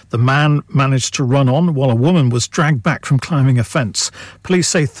 The man managed to run on while a woman was dragged back from climbing a fence.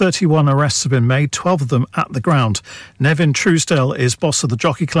 Police say 31 arrests have been made, 12 of them at the ground. Nevin Truesdale is boss of the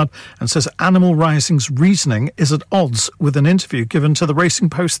Jockey Club and says Animal Rising's reasoning is at odds with an interview given to the Racing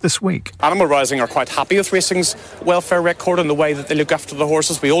Post this week. Animal Rising are quite happy with racing's welfare record and the way that they look after the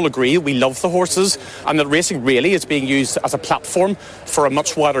horses. We all agree we love the horses and that racing really is being used as a platform for a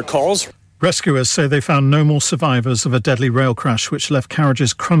much wider cause. Rescuers say they found no more survivors of a deadly rail crash which left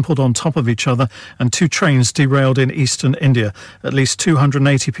carriages crumpled on top of each other and 2 trains derailed in eastern India. At least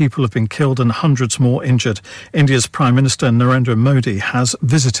 280 people have been killed and hundreds more injured. India's Prime Minister Narendra Modi has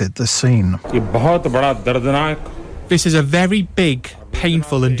visited the scene. This is a very big,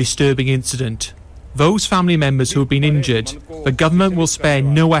 painful and disturbing incident. Those family members who have been injured, the government will spare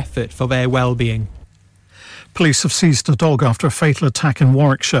no effort for their well-being. Police have seized a dog after a fatal attack in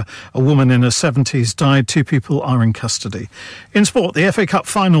Warwickshire. A woman in her 70s died. 2 people are in custody. In sport, the FA Cup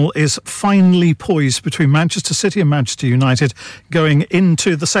final is finely poised between Manchester City and Manchester United. Going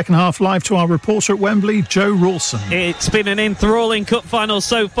into the second half, live to our reporter at Wembley, Joe Rawson. It's been an enthralling cup final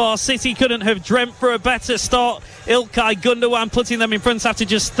so far. City couldn't have dreamt for a better start. Ilkay Gundogan putting them in front after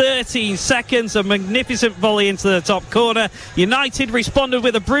just 13 seconds. A magnificent volley into the top corner. United responded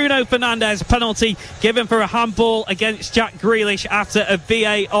with a Bruno Fernandes penalty given for a handball against Jack Grealish after a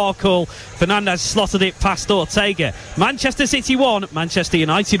VAR call. Fernandes slotted it past Ortega. Manchester City won, Manchester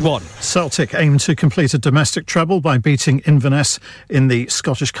United won. Celtic aim to complete a domestic treble by beating Inverness in the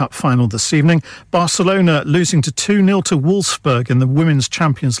Scottish Cup final this evening. Barcelona losing to 2-0 to Wolfsburg in the Women's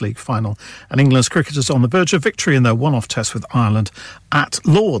Champions League final. And England's cricketers on the verge of victory in their one-off test with Ireland at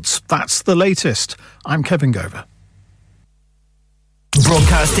Lord's. That's the latest. I'm Kevin Gover.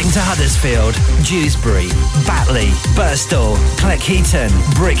 Broadcasting to Huddersfield, Dewsbury, Batley, Birstall, Cleckheaton,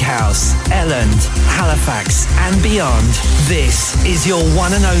 Brickhouse, Elland, Halifax and beyond. This is your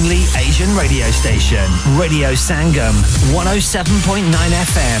one and only Asian radio station. Radio Sangam, 107.9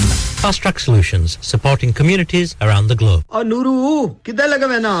 FM. Fast Track Solutions, supporting communities around the globe. और नूरू किधर लगा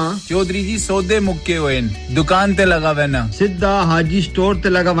हुआ ना चौधरी जी सौदे मुक्के हुए दुकान ते लगा हुआ ना सिद्धा हाजी स्टोर ते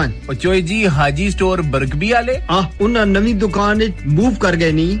लगा हुआ और चोई जी हाजी स्टोर बरगबी वाले उन्हां नवी दुकान मूव कर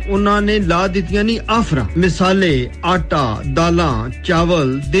गए नी उन्होंने ला दितियां नी आफरा मिसाले आटा दालां चावल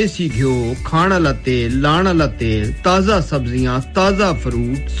देसी घियो खाण वाला तेल लाण वाला तेल ताजा सब्जियां ताजा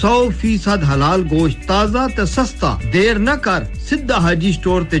फ्रूट 100% हलाल गोश्त ताजा ते सस्ता देर न कर सिद्धा हाजी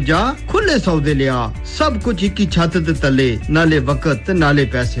स्टोर ते जा खुले सौदे लिया सब कुछ एक ही छत ते तले नाले वक्त नाले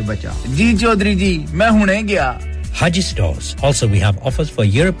पैसे बचा जी चौधरी जी मैं हुणे गया Haji Stores. Also, we have offers for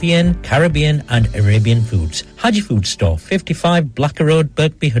European, Caribbean and Arabian foods. Haji Food Store, 55 Blacker Road,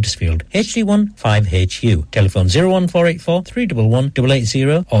 Birkby, Huddersfield, HD1 5HU. Telephone 01484 311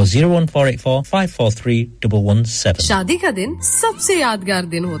 880 or 01484 543 117. शादी का दिन सबसे यादगार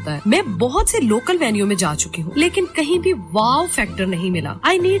दिन होता है. मैं बहुत से लोकल वेन्यू में जा चुकी हूँ, लेकिन कहीं भी वाव फैक्टर नहीं मिला.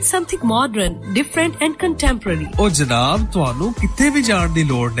 I need something modern, different and contemporary. ओ जनाब, ਤੁਹਾਨੂੰ ਕਿੱਥੇ ਵੀ ਜਾਣ ਦੀ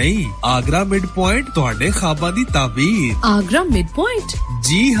ਲੋੜ ਨਹੀਂ. ਆਗਰਾ ਮਿਡ ਪੁਆਇੰਟ ਤੁਹਾਡੇ ਖਾਬਾਂ ਦੀ ताबीर आगरा मिड पॉइंट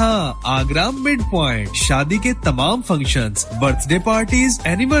जी हाँ आगरा मिड पॉइंट शादी के तमाम functions birthday parties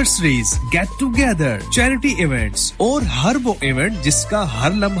anniversaries get together charity events और हर वो इवेंट जिसका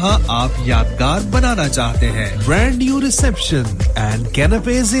हर लम्हा आप यादगार बनाना चाहते हैं ब्रांड न्यू रिसेप्शन एंड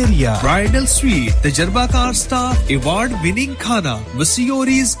कैनपेज एरिया ब्राइडल स्वीट तजर्बाकार स्टाफ अवार्ड विनिंग खाना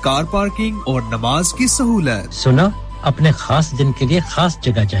वसीओरीज कार पार्किंग और नमाज की सहूलत सुना अपने खास दिन के लिए खास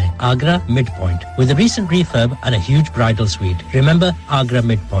जगह जाएं Agra Midpoint with a recent refurb and a huge bridal suite. Remember Agra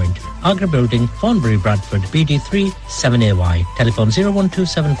Midpoint, Agra Building, Thornbury, Bradford, BD3 7AY. Telephone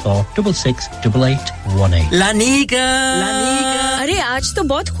 01274 668818. Lanika अरे आज तो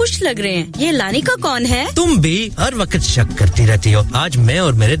बहुत खुश लग रहे हैं ये लानिका कौन है तुम भी हर वक्त शक करती रहती हो आज मैं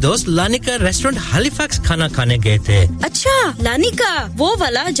और मेरे दोस्त लानिका रेस्टोरेंट हैलिफैक्स खाना खाने गए थे अच्छा लानिका वो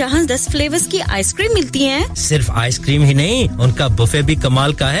वाला जहां 10 फ्लेवर्स की आइसक्रीम मिलती हैं सिर्फ आइसक्रीम ही नहीं उनका बुफे भी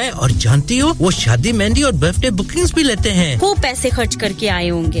कमाल का है और जानती हो वो शादी मेहंदी और बर्थडे बुकिंग्स भी लेते हैं वो पैसे खर्च करके आए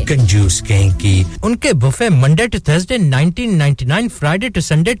होंगे कंजूस कहीं की उनके buffet Monday to Thursday 1999 Friday to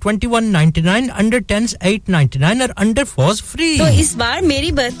Sunday 2199 under 10s 899 और अंडर 4s फ्री तो इस बार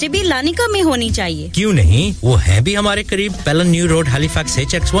मेरी बर्थडे भी लानिका में होनी चाहिए क्यों नहीं वो है भी हमारे करीब पेलन new road Halifax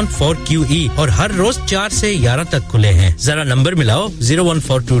HX1 4QE और हर रोज 4 से 11 तक खुले हैं जरा नंबर मिलाओ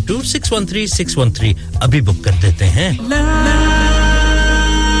 01422 613 613 अभी बुक कर देते हैं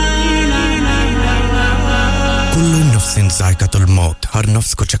कुल्लू नफ्सिन जायकातुल मौत हर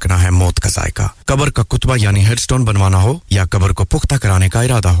नफ्स को चखना है मौत का जायका कब्र का कुतबा यानी हेडस्टोन बनवाना हो या कब्र को पुख्ता कराने का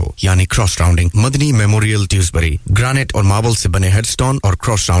इरादा हो यानी cross rounding Madani memorial ट्यूसबरी granite और मार्बल से बने हेडस्टोन और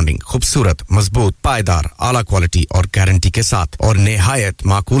क्रॉस राउंडिंग खूबसूरत मजबूत पायदार आला क्वालिटी और गारंटी के साथ और निहायत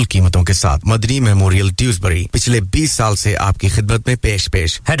माकूल कीमतों के साथ मदनी मेमोरियल ट्यूसबरी पिछले 20 साल से आपकी खिदमत में पेश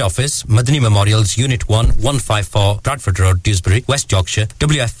head office Madani memorials unit 1 154 Bradford road ट्यूसबरी West Yorkshire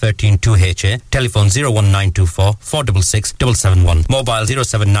WF13 2HA telephone 01924 466 771 mobile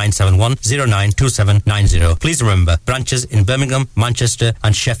 07971 092790 please remember branches in Birmingham Manchester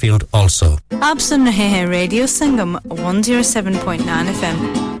and Sheffield also आप सुन रहे हैं रेडियो संगम 107.9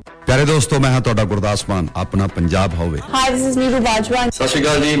 FM प्यारे दोस्तों मैं हां तोड़ा गुरदास मान अपना पंजाब होवे hi this is Neeru Bajwa सत श्री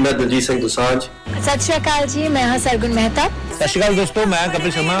अकाल जी मैं दलजीत सिंह दुसांझ सत श्री अकाल जी मैं हां सरगुन मेहता सत श्री अकाल दोस्तों मैं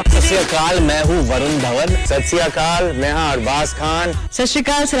कपिल शर्मा सत श्री अकाल मैं हूं वरुण धवन सत श्री अकाल मैं हां अरबाज खान सत श्री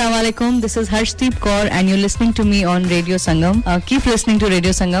अकाल अस्सलाम वालेकुम this is Harshdeep Kaur and you are listening to me on radio Sangam keep listening to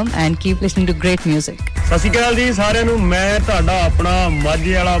radio Sangam and keep listening to great music सत श्री अकाल जी साਰਿਆਂ ਨੂੰ ਮੈਂ ਤੁਹਾਡਾ ਆਪਣਾ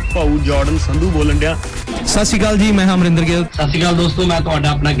ਮਾਝੇ ਵਾਲਾ ਭਾਊ ਜਾਰਡਨ ਸੰਧੂ ਬੋਲਣ ਡਿਆ सत श्री अकाल जी मैं हां अमरिंदर गिल सत श्री अकाल दोस्तों मैं ਤੁਹਾਡਾ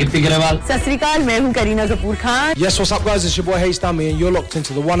ਆਪਣਾ ਗਿੱਪੀ ਗਰੇਵਾਲ सत श्री अकाल मैं हूं Kareena Kapoor Khan Yes what's up guys it's your boy Haystami and you're locked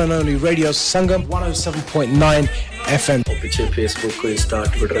into the one and only Radio Sangam 107.9 FM पीछे Facebook को Insta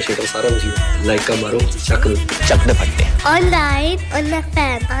Twitter शेयर सारा कुछ लाइक का मारो चक दे फट्टे online on the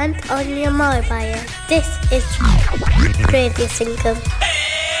FM and on your mobile this is Radio Sangam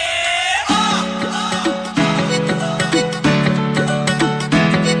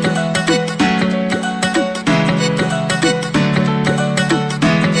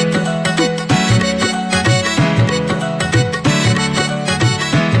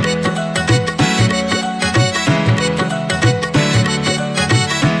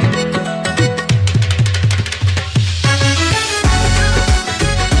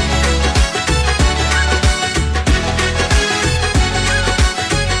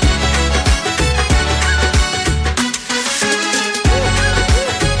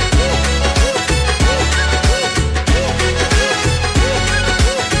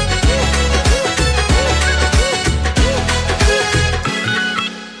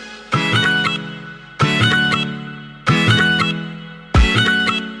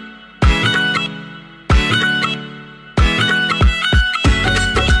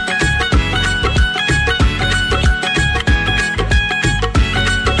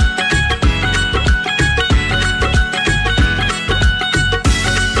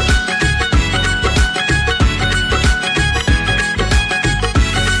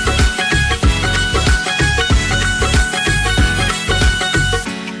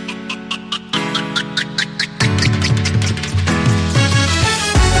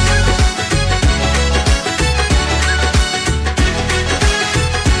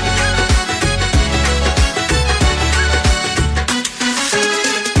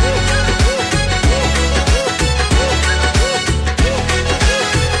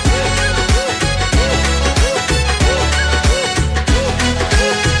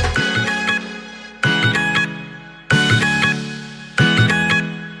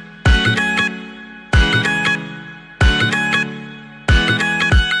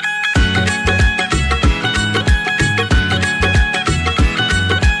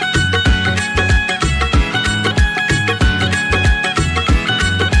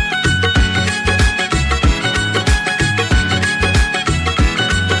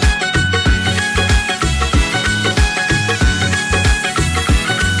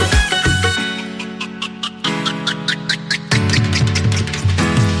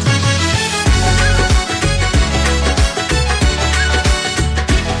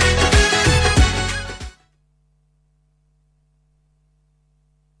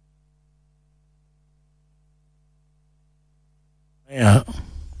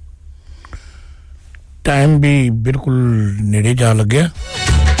time भी बिल्कुल नेड़े जा लग्या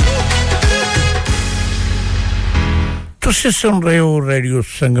तुसी सुन रहे हो रेडियो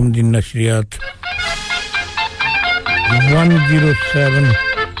संगम दी नशरियात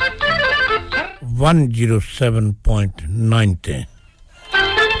 107.9 ते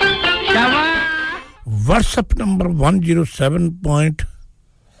WhatsApp number 107.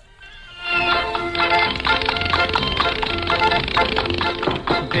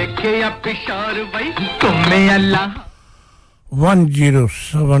 देखे अपिशार भाई तुम्हें अल्लाह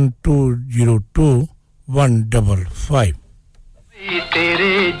 107202155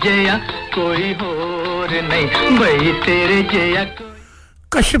 तेरे जया कोई और नहीं भाई तेरे जया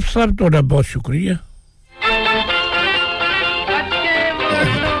कश्यप साहब तोड़ा बहुत शुक्रिया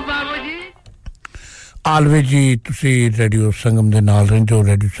आलवे जी तुसी रेडियो संगम दे नाल रहंदे हो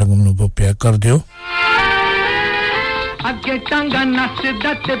रेडियो संगम नु प्यार कर दियो आगे टांगा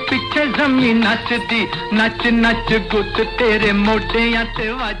नचदा ते पीछे जमीन नचदी नच नच गुत तेरे मोढियां ते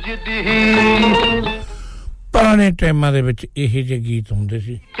वजदी पुराने टाइमां दे विच एहे जे गीत हुंदे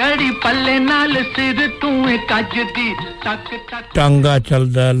सी कड़ी पल्ले नाल सिर तू कजदी तक तक टांगा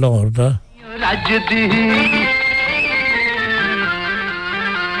चलदा लाहौर दा रजदी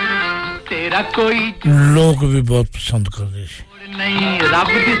तेरा कोई लोग भी बहुत पसंद करदे सी नहीं रब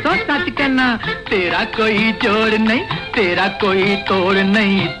दी सो सच कहना तेरा कोई जोड़ नहीं तेरा कोई तोड़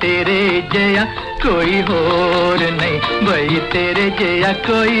नहीं तेरे जया कोई होर नहीं भाई तेरे जया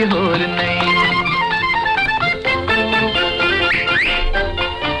कोई होर नहीं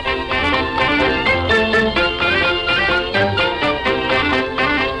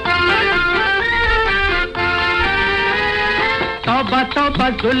तौबा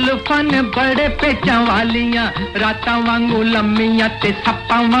जुल्फन बड़े पेचां वालियां रातां वांगू लम्मियां ते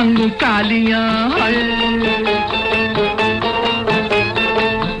सप्पां वांगू कालियां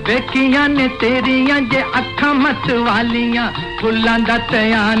देखियां ने तेरियां जे अखां मत वालियां फुल्लां दा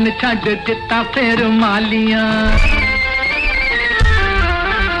तयान छड्ड दित्ता फेर मालियां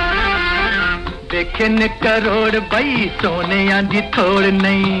देखे ने करोड़ बई सोनियां दी थोड़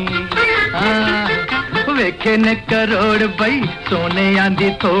नहीं वेखे ने करोड़ बई सोनियां दी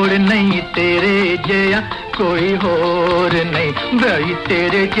थोड़ नहीं तेरे जया कोई होर नहीं भाई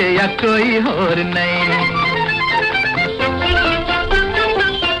तेरे जया कोई होर नहीं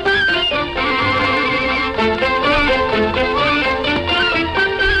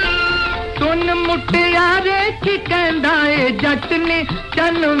सुन मुटियारे की कहंदा ए जट ने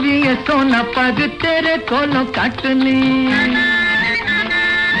चन भी सोना पर तेरे कोलों कटनी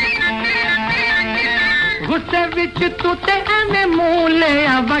गुस्से विच तू ते एने मुंह ले आ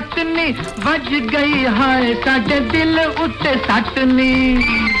वटनी वज गई हाय साडे दिल उत्ते सटनी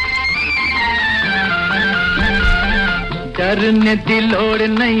डरने दी लोड़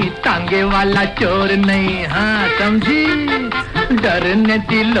नहीं टांगे वाला चोर नहीं हां समझी डरने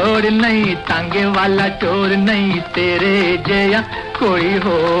दी लोड़ नहीं टांगे वाला चोर नहीं तेरे जया कोई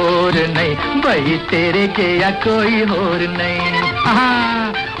होर नहीं भाई तेरे जया कोई होर नहीं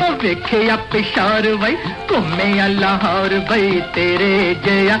ओ वेखे पिशार भाई घूमे लाहौर भाई तेरे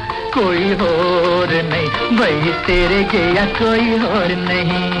जया कोई होर नहीं भाई तेरे जया कोई होर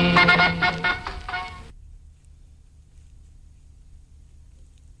नहीं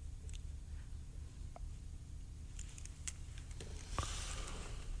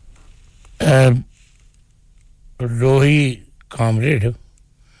Rohi Comrade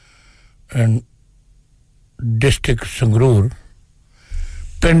and District Sangrur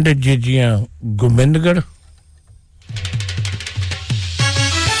ਪਿੰਡ ਜੀਜੀਆਂ ਗੋਬਿੰਦਗੜ੍ਹ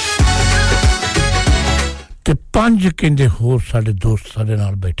ਤੇ ਪੰਜ ਕਹਿੰਦੇ ਹੋਰ ਸਾਡੇ ਦੋਸਤ ਸਾਡੇ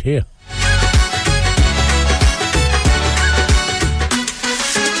ਨਾਲ ਬੈਠੇ ਆ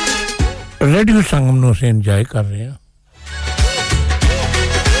ਰੇਡੀਓ ਸੰਗਮ ਨੂੰ ਅਸੀਂ ਇੰਜੋਏ ਕਰ ਰਹੇ ਆ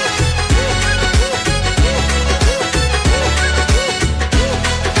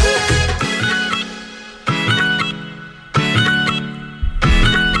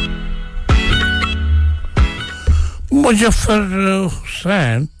मुजफ्फर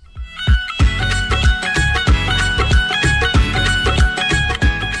हुसैन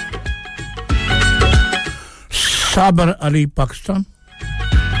साबर अली पाकिस्तान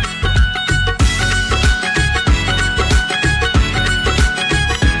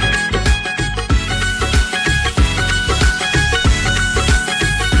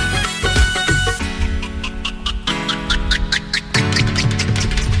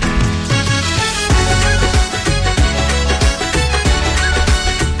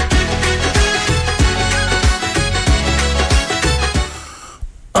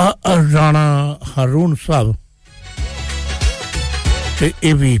राणा हारून साहब ते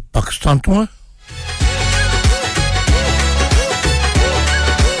ये भी पाकिस्तान तो है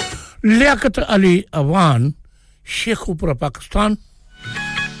लियाकत अली अवान शेखुपुरा पाकिस्तान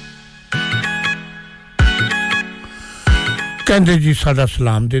कहंदे जी साडा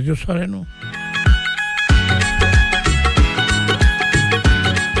सलाम दे दियो सारे नु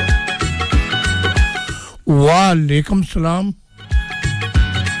वालेकुम सलाम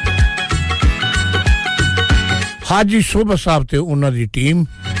हाजी शोभा साहब ते उन्हां दी टीम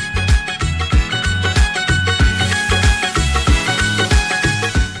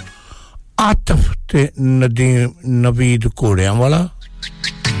आतिफ ते नदीम नवीद कोड़ियां वाला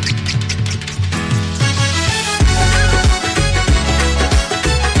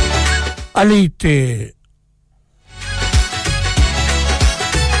अली ते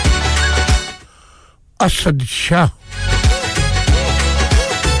असद शाह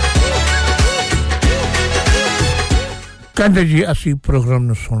कहंदे जी असी प्रोग्राम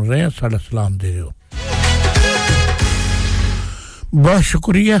नु सुन रहे हैं साडा सलाम दे दियो बहुत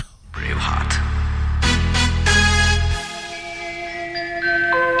शुक्रिया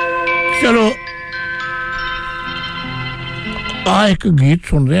चलो आ एक गीत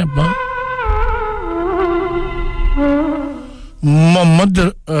सुन रहे हैं अपन मोहम्मद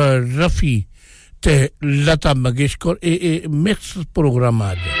रफी ते लता मंगेशकर ए मिक्स प्रोग्राम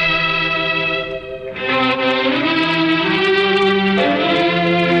आज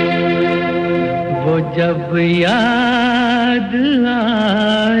वो जब याद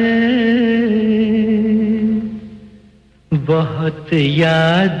आए बहुत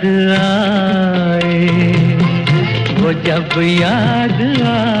याद आए वो जब याद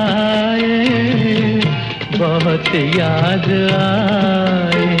आए बहुत याद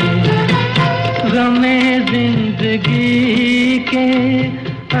आए गमे जिंदगी के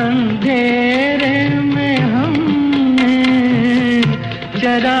अंधेरे में हमने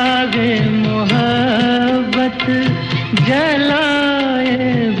चरागे मोहब्बत जलाए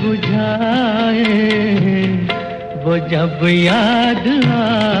बुझाए वो जब याद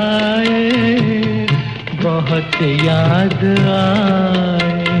आए बहुत याद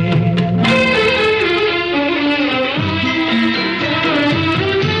आए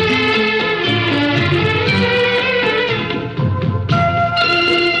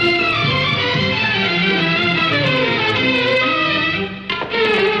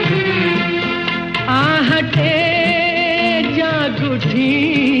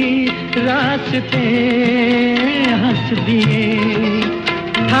रास्ते हंस दिए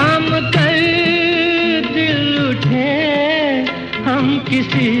थाम कर दिल उठे हम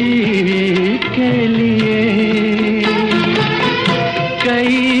किसी के लिए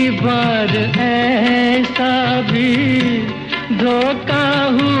कई बार ऐसा भी धोखा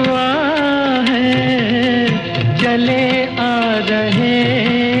हुआ है चले आ रहे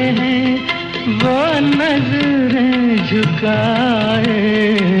हैं वो नजरें झुकाए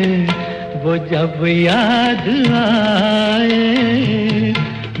वो जब याद आए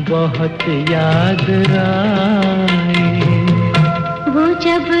बहुत याद आए वो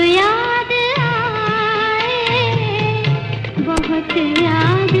जब याद आए बहुत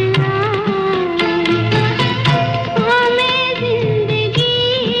याद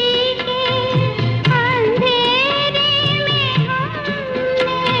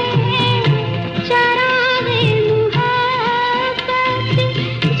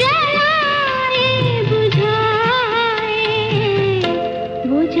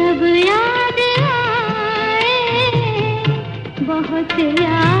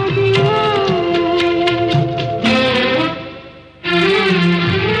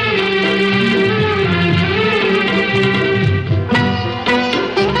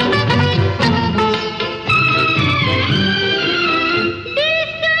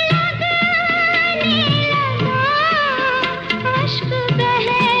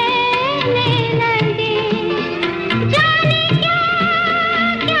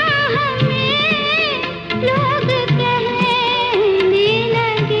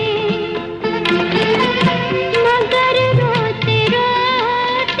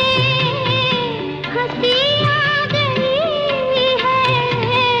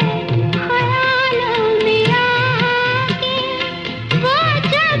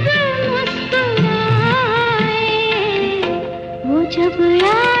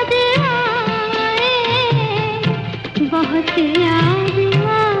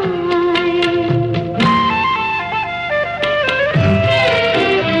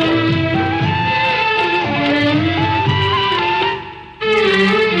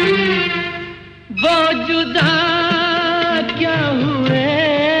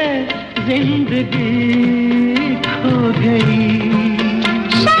जिंदगी खो गई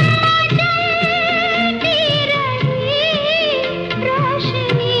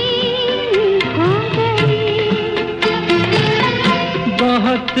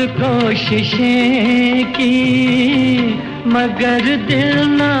कोशिशें की मगर दिल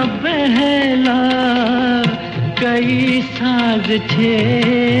न बहला कई साज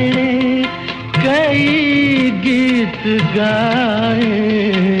छेड़े कई गीत गाए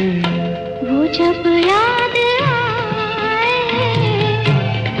वो जब याद आए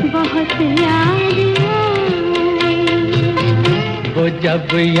बहुत याद आए वो जब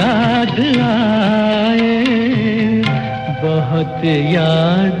याद आए बहुत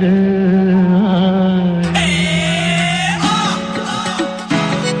याद आए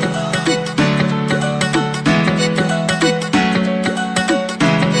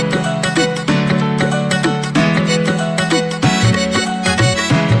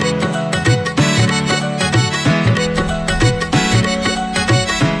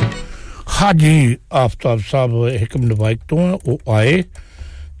हाजी आफ्ताब साहब हिकम नवाइक तो वो आए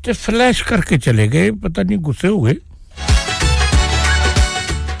ते फ्लैश करके चले गए पता नहीं गुस्से हो गए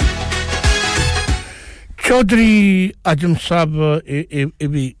चौधरी आजम साहब ए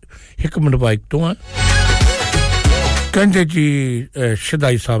भी हिकम नवाइक तो हैं कहंदे जी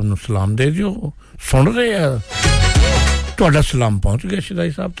शदाई साहब नु सलाम दे दियो सुन रहे हैं ਤੁਹਾਡਾ ਸਲਾਮ ਪਹੁੰਚ ਗਿਆ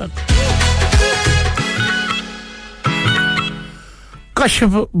ਸ਼ਦਾਈ ਸਾਹਿਬ ਤੱਕ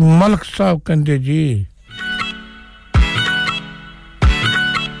कशफ मलक साहब कहंदे जी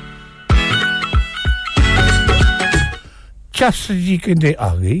चस जी कहंदे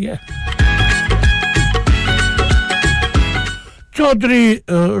आ गई है चौधरी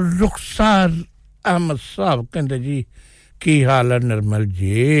रुखसार अहमद साहब कहंदे जी की हाल है निर्मल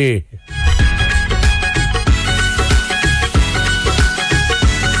जी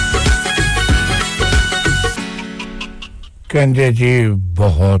कहंदे जी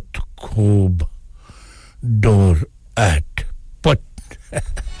बहुत खूब डोर एट पट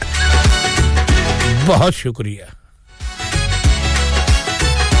बहुत शुक्रिया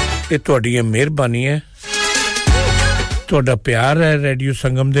ये ਤੁਹਾਡੀ ਮਿਹਰਬਾਨੀ ਹੈ ਤੁਹਾਡਾ ਪਿਆਰ ਹੈ ਰੇਡੀਓ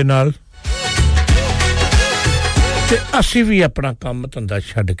ਸੰਗਮ ਦੇ ਨਾਲ ਤੇ ਅਸੀਂ ਵੀ ਆਪਣਾ ਕੰਮ ਧੰਦਾ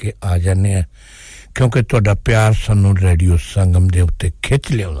ਛੱਡ ਕੇ ਆ ਜਾਂਦੇ ਆ ਕਿਉਂਕਿ ਤੁਹਾਡਾ ਪਿਆਰ ਸਾਨੂੰ ਰੇਡੀਓ ਸੰਗਮ ਦੇ ਉੱਤੇ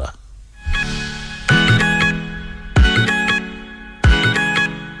ਖਿੱਚ ਲਿਆਉਂਦਾ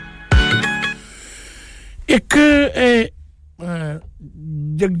एक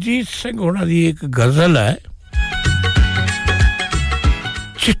जगजीत सिंह होना दी एक गजल है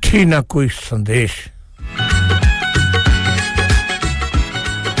चिट्ठी ना कोई संदेश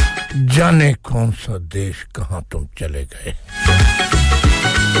जाने कौन सा देश कहां तुम चले गए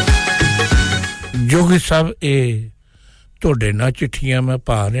जोगी साहब ए तोड़े ना चिट्ठियां मैं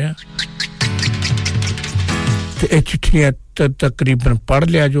पा रहा ते ए चिट्ठियां तकरीबन पढ़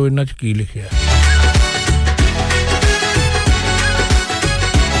लिया जो इन्हां च की लिखिया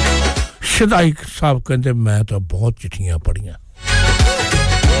शदाई साहब कहंदे मैं तो बहुत चिट्ठियां पढ़ियां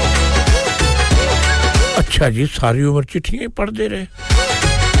अच्छा जी सारी उम्र चिट्ठियां ही पढ़दे रहे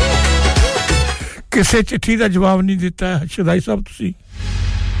किसे चिट्ठी दा जवाब नहीं दिता शदाई साहब तुसी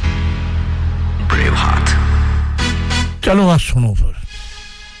ब्रेव हार्ट चलो आ सुनो फिर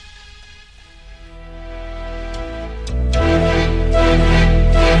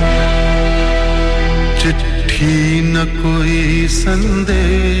चिट्ठी न कोई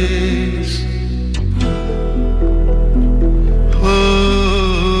संदेश हो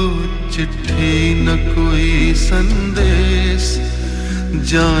चिट्ठी न कोई संदेश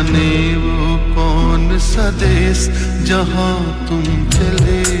जाने वो कौन सा देश जहां तुम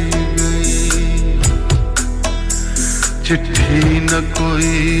चले गए चिट्ठी न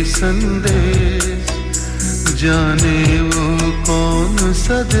कोई संदेश जाने वो कौन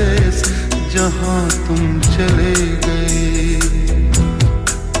सा देश जहां तुम चले गए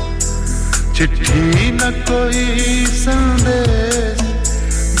चिट्ठी न कोई संदेश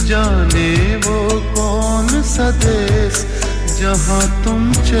जाने वो कौन सा देश जहां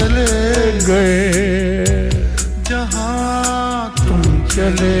तुम चले गए जहां तुम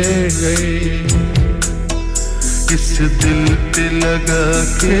चले गए इस दिल पे लगा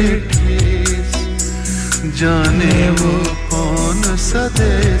के ठेस जाने वो कौन सा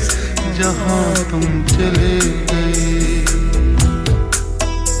देश जहां तुम चले गए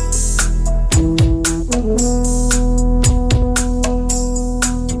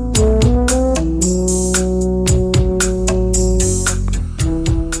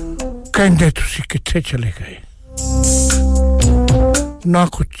कहंदे तुसी किथे चले गए ना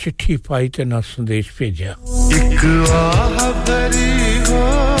कुछ चिट्ठी पाई ते ना संदेश भेजा एक आह भरी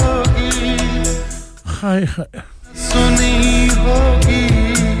होगी हाय हाय सुनी होगी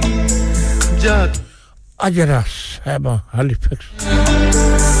अजरा साहबा हैलिफैक्स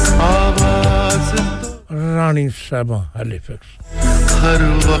आवाज रानी साहबा हैलिफैक्स हर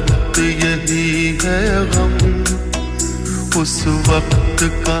वक्त यही है गम उस वक्त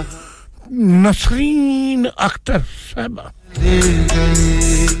का नसरीन अख्तर साहबा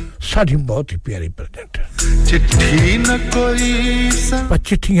साडी बहुत ही प्यारी प्रेजेंट चिट्ठी न कोई पर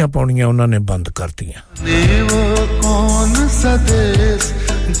चिट्ठियां पाउनियां उन्होंने बंद कर दियां वो कौन सा देश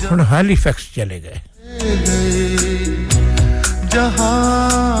हुन हैलिफैक्स चले गए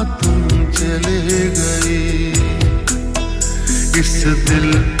जहां तुम चले गए इस दिल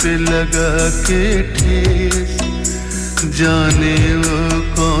पे लगा के ठेस जाने वो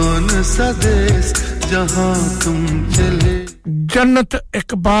कौन सा देश जहां तुम चले जन्नत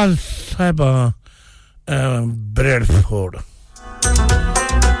इकबाल साहिबा ब्रेडफोर्ड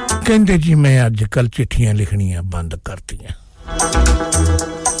कहंदे जी मैं आजकल चिट्ठियां लिखणियां बंद करतीਆਂ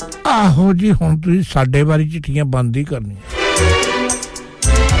आहो जी हुन तुसी साडे बारी चिट्ठियां बंद ही करनियां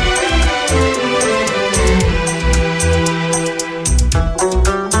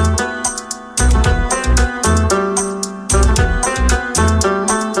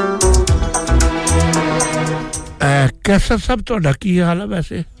कैसा सब तोड़ा की हाल है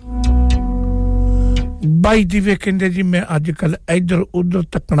वैसे बाई दिवे कहंदे जी मैं आजकल इधर उधर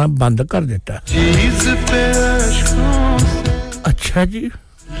तकना बंद कर देता चीज पे अश्कों से अच्छा जी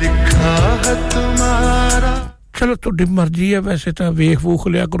लिखा है तुम्हारा चलो थोड़ी मर्जी है वैसे तो वेख वूख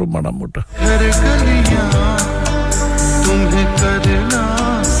लिया करो माड़ा मोटा हर गलियां तुम्हें कर ना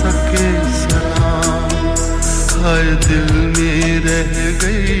सके सलाम हाय दिल में रह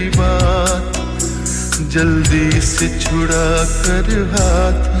गई बात जल्दी से छुड़ा कर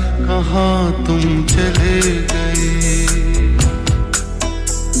हाथ कहां तुम चले गए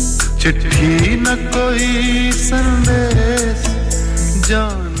चिट्ठी न कोई संदेश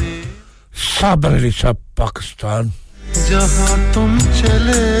जाने साबर अली साहब पाकिस्तान जहां तुम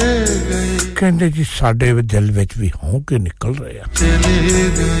चले गए कहंदे जी साडे दिल विच भी हों के निकल रहे हैं चले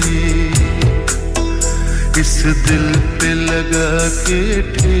गए इस दिल पे लगा के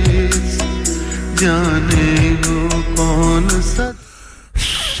ठेस जाने वो कौन सा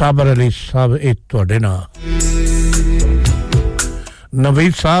साबर अली साहब ए तोड़े ना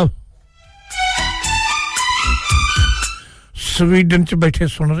नवीद साहब स्वीडन च बैठे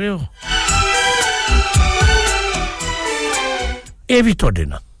सुन रहे हो ए भी तोड़े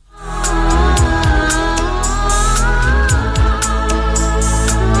ना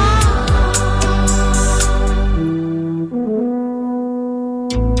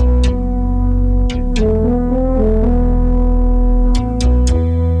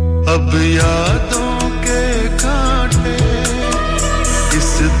अब यादों के कांटे इस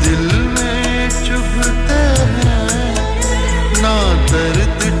दिल में चुभते हैं ना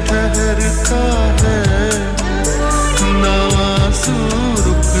दर्द ठहरता है ना आंसू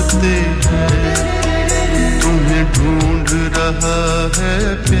रुकते हैं तुम्हें ढूंढ रहा है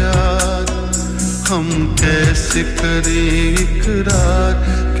प्यार हम कैसे करें इकरार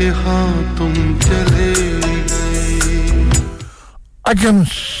कि हाँ तुम चले अजम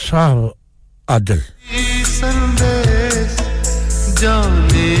साहब आदिल संदेश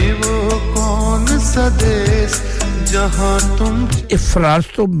जाने वो कौन सा देश जहां तुम इफराज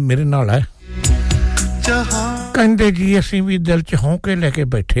तो मेरे नाल है जहां कहंदे जी ਅਸੀਂ ਵੀ ਦਿਲ ਚ ਹੌਂਕੇ ਲੈ ਕੇ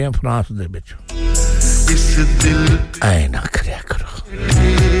ਬੈਠੇ ਆ ਫਰਾਂਸ ਦੇ ਵਿੱਚ इस दिल ऐ ना करया करो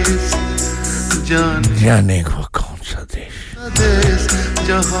जाने वो कौन सा देश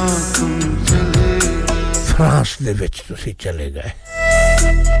जहां तुम चले फ्रांस ਦੇ ਵਿੱਚ ਤੁਸੀਂ ਚਲੇ ਗਏ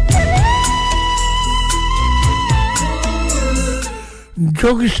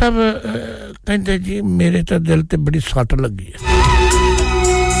जोगी साहब कहते जी मेरे तो दिल ते बड़ी सट लगी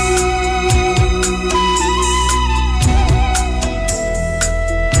है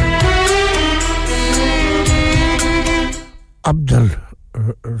अब्दुल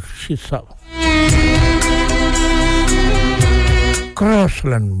रशीद साहब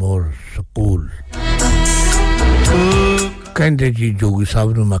क्रॉसलैंड मोर स्कूल कहते जी जोगी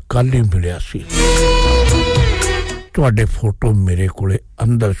साहब ਨੂੰ ਮੈਂ ਕੱਲ ਹੀ ਮਿਲਿਆ ਸੀ ਤੁਹਾਡੇ ਫੋਟੋ ਮੇਰੇ ਕੋਲੇ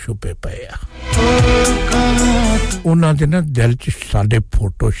ਅੰਦਰ ਛੁਪੇ ਪਏ ਆ ਉਹਨਾਂ ਦੇ ਨਾ ਦਿਲ 'ਚ ਸਾਡੇ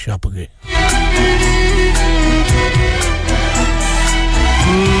ਫੋਟੋ ਛਪ ਗਏ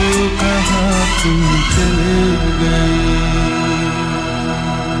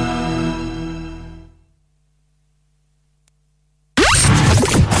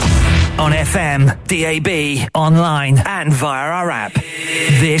On FM, DAB, online and via our app.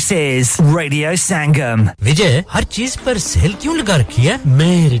 This is Radio Sangam. विजय, हर चीज पर सेल क्यों लगा रखी है?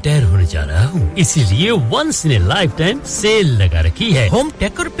 मैं रिटायर होने जा रहा हूँ, इसीलिए once in a lifetime sale लगा रखी है. होम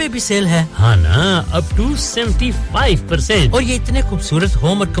डेकोर पे भी सेल है. हाँ ना, up to 75%. और ये इतने खूबसूरत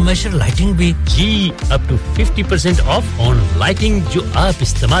होम और कमर्शियल लाइटिंग भी. जी, up to 50% off on lighting जो आप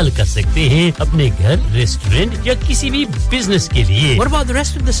इस्तेमाल कर सकते हैं अपने घर, रेस्टोरेंट या किसी भी बिजनेस के लिए. What about the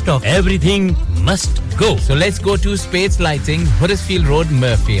rest of the stock? Everything must go. So let's go to Spades Lighting, Huddersfield Road,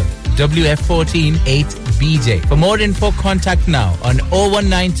 Murfield. WF14 8BJ. For more info, contact now on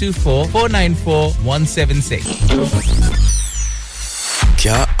 01924 494 176.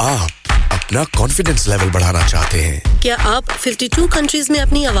 क्या आप अपना कॉन्फिडेंस लेवल बढ़ाना चाहते हैं? क्या आप 52 कंट्रीज में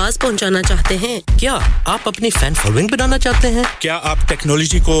अपनी आवाज पहुंचाना चाहते हैं? क्या आप अपनी फैन फॉलोइंग बनाना चाहते हैं? क्या आप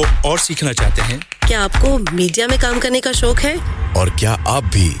टेक्नोलॉजी को और सीखना चाहते हैं? क्या आपको मीडिया में काम करने का शौक है? और क्या आप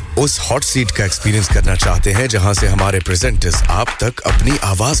भी उस हॉट सीट का एक्सपीरियंस करना चाहते हैं जहां से हमारे प्रेजेंटर्स आप तक अपनी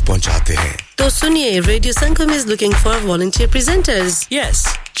आवाज पहुंचाते हैं? तो सुनिए, radio Sangam is looking for volunteer presenters. Yes,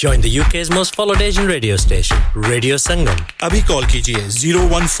 join the UK's most followed Asian radio station, Radio Sangam. अभी कॉल कीजिए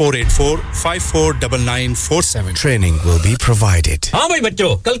 01484 549947. Training will be provided. हाँ भाई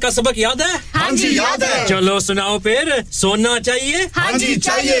बच्चों, कल का सबक याद है? हाँ जी याद है. चलो सुनाओ फिर. सोना चाहिए? हाँ जी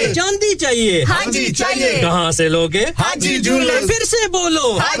चाहिए. चांदी चाहिए? हाँ जी चाहिए. कहाँ से लोगे? हाँ जी जूलर्स. फिर से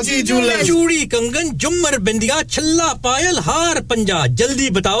बोलो. हाँ जी जूलर्स. चूड़ी, कंगन, झुमर, बिंदिया, छल्ला, पायल, हार, पंजा. जल्दी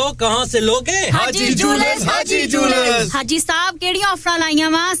बताओ कहाँ से लोगे? हाजी जूलर्स. हाजी जूलर्स. हाजी साहब केड़ी ऑफर लाईया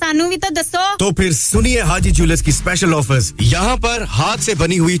वा सानू भी तो दसो. तो फिर सुनिए हाजी जूलर्स की स्पेशल ऑफर्स. यहाँ पर हाथ से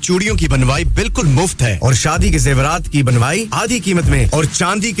बनी हुई चूड़ियों की बनवाई बिल्कुल मुफ्त है और शादी के जेवरात की बनवाई आधी कीमत में और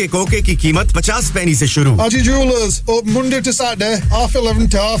चांदी के कोके की कीमत 50 पैसे से शुरू. Haji Jewellers open Monday to Saturday, 11:30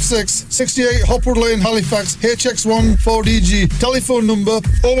 to 6:30, 68 Hopwood Lane, Halifax, HX1 4DG. Telephone number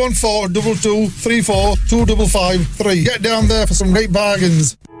 01422 34 2553. Get down there for some great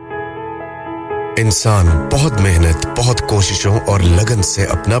bargains. इंसान बहुत मेहनत, बहुत कोशिशों और लगन से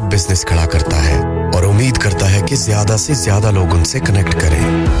अपना बिजनेस खड़ा करता है और उम्मीद करता है कि ज्यादा से ज्यादा लोग उनसे कनेक्ट करें.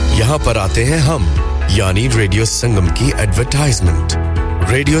 यहाँ पर आते हैं हम, यानी रेडियो संगम की एडवर्टाइजमेंट.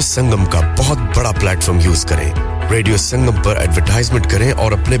 रेडियो संगम का बहुत बड़ा प्लेटफॉर्म यूज करें. रेडियो संगम पर एडवर्टाइजमेंट करें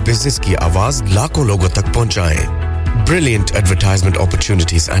और अपने बिजनेस की आवाज लाखों लोगों तक पहुंचाएं. Brilliant advertisement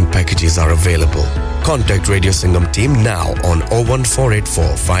opportunities and packages are available. Contact Radio Sangam team now on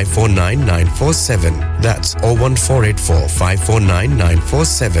 01484 549 947. That's 01484 549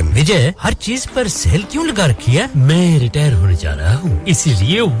 947. विजय, हर चीज पर सेल क्यों लगा रखी है? मैं रिटायर होने जा रहा हूँ,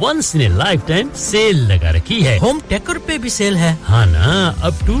 इसीलिए once in a lifetime sale लगा रखी है. होम डेकोर पे भी सेल है. हाँ ना,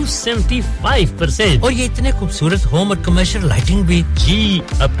 up to 75%. और ये इतने खूबसूरत होम और कमर्शियल लाइटिंग भी. जी,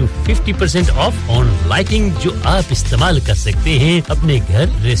 up to 50% off on lighting जो आप इस्तेमाल कर सकते हैं अपने घर,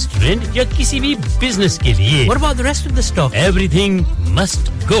 रेस्टोरेंट या किसी भी बिजनेस के लिए. What about the rest of the stock? Everything must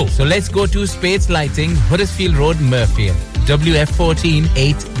go. So let's go to Spades Lighting, Huddersfield Road, Murfield. WF14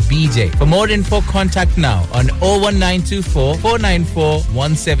 8BJ. For more info, contact now on 01924 494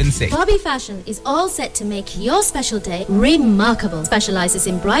 176. Bobby Fashion is all set to make your special day remarkable. Specializes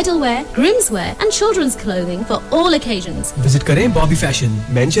in bridal wear, groom's wear and children's clothing for all occasions. Visit करें Bobby Fashion.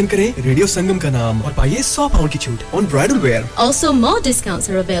 Mention करें Radio Sangam का नाम और पाइए £100 की छूट on bridal wear. Also, more discounts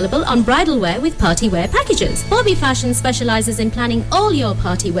are available on bridal wear with party wear packages. Bobby Fashion specializes in planning all your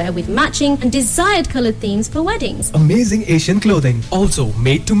party wear with matching and desired colored themes for weddings. Amazing Asian clothing, also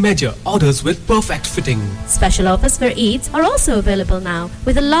made to measure, orders with perfect fitting. Special offers for Eids are also available now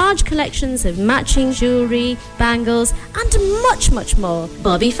with a large collections of matching jewellery, bangles and much more.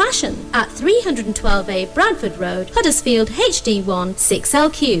 Bobby Fashion at 312A Bradford Road, Huddersfield HD1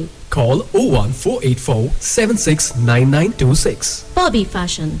 6LQ. Call 01484 769926. Bobby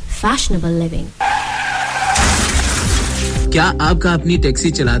Fashion, fashionable living. क्या आपका अपनी taxi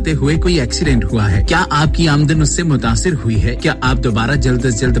चलाते हुए कोई accident हुआ है? क्या आपकी आमदन उससे मुतासिर हुई है? क्या आप दोबारा जल्द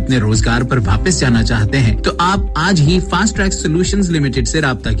से जल्द अपने रोजगार पर वापस जाना चाहते हैं? तो आप आज ही फास्ट ट्रैक सॉल्यूशंस लिमिटेड से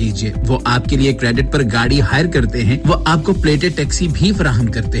राब्ता कीजिए. वो आपके लिए क्रेडिट पर गाड़ी हायर करते हैं. वो आपको प्लेटेड टैक्सी भी फराहम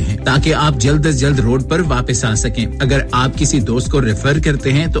करते हैं ताकि आप जल्द से जल्द रोड पर वापस आ सकें. अगर आप किसी दोस्त को रेफर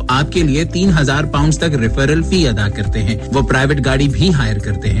करते हैं तो आपके लिए £3000 तक रेफरल फी अदा करते हैं. वो प्राइवेट गाड़ी भी हायर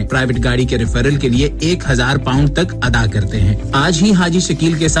करते हैं. प्राइवेट गाड़ी के रेफरल के लिए £1000 तक अदा करते हैं. हैं आज ही हाजी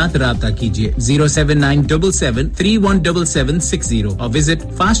शकील के साथ राब्ता कीजिए 07977317760 और visit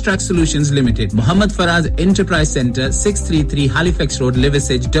fast track solutions limited Mohammad Faraz enterprise centre 633 Halifax road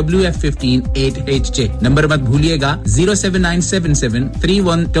Liversedge WF15 8HJ number मत भूलिएगा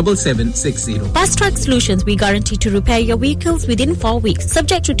 07977317760 Fast Track Solutions, we guarantee to repair your vehicles within 4 weeks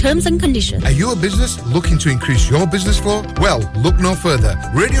subject to terms and conditions. Are you a business looking to increase your business flow? Well, look no further.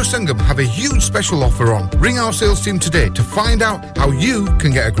 Radio Sangam have a huge special offer on. Ring our sales team today to find out how you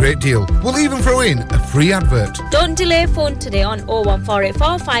can get a great deal. We'll even throw in a free advert. Don't delay, phone today on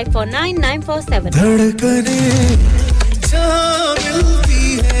 01484 549 947. धड़कने जहाँ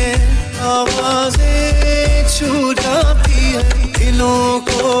मिलती है आवाज़ें छू जाती है दिलों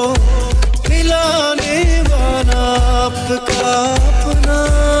को मिलाने वाला आपका अपना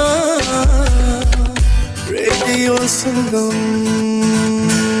रेडियो संगम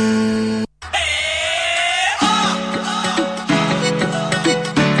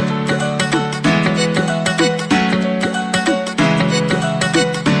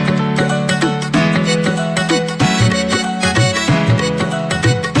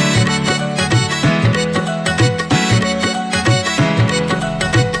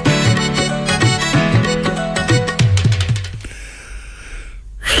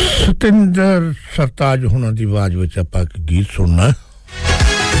ਸਤਿੰਦਰ ਸਰਤਾਜ ਹੁਣਾਂ ਦੀ ਆਵਾਜ਼ ਵਿੱਚ ਆਪਾਂ ਇੱਕ ਗੀਤ ਸੁਣਨਾ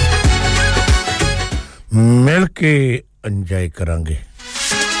ਮਿਲ ਕੇ ਇੰਜੋਏ ਕਰਾਂਗੇ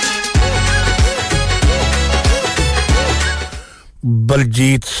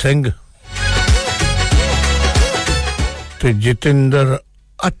ਬਲਜੀਤ ਸਿੰਘ ਤੇ ਜਤਿੰਦਰ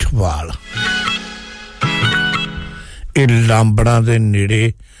ਅਠਵਾਲ ਇਹ ਲਾਂਬੜਾਂ ਦੇ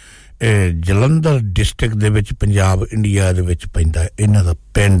ਨੇੜੇ ਜਲੰਧਰ ਡਿਸਟ੍ਰਿਕਟ ਦੇ ਵਿੱਚ ਪੰਜਾਬ ਇੰਡੀਆ ਦੇ ਵਿੱਚ ਪੈਂਦਾ ਇਹਨਾਂ ਦਾ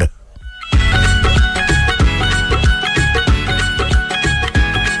ਪਿੰਡ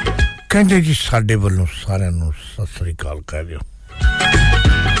ਕਹਿੰਦੇ ਜੀ ਸਾਡੇ ਵੱਲੋਂ ਸਾਰਿਆਂ ਨੂੰ ਸਤਿ ਸ੍ਰੀ ਅਕਾਲ ਕਹਿ ਦਿਓ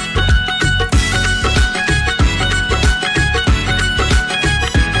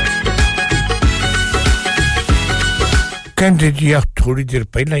ਕਹਿੰਦੇ ਜੀ ਆ ਥੋੜੀ ਦੇਰ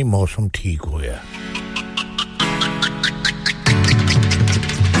ਪਹਿਲਾਂ ਹੀ ਮੌਸਮ ਠੀਕ ਹੋਇਆ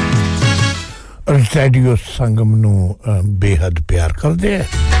ਰੇਡੀਓ ਸੰਗਮ ਨੂੰ ਬੇਹੱਦ ਪਿਆਰ ਕਰਦੇ ਆ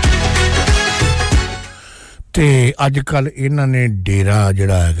ਤੇ ਅੱਜ ਕੱਲ ਇਹਨਾਂ ਨੇ ਡੇਰਾ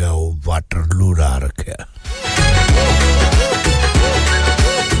ਜਿਹੜਾ ਹੈਗਾ ਉਹ ਵਾਟਰਲੂ ਰਾ ਰੱਖਿਆ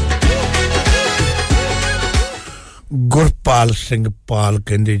ਗੁਰਪਾਲ ਸਿੰਘ ਪਾਲ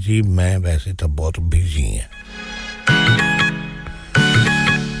ਕਹਿੰਦੇ ਜੀ ਮੈਂ ਵੈਸੇ ਤਾਂ ਬਹੁਤ ਬਿਜ਼ੀ ਹਾਂ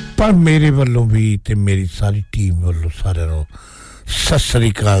ਪਰ ਮੇਰੇ ਵੱਲੋਂ ਵੀ ਤੇ ਮੇਰੀ ਸਾਰੀ ਟੀਮ ਵੱਲੋਂ ਸਾਰਿਆਂ ਨੂੰ ਸਤਿ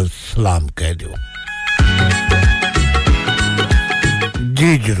ਸ੍ਰੀ ਅਕਾਲ ਸਲਾਮ ਕਹਿ ਦਿਓ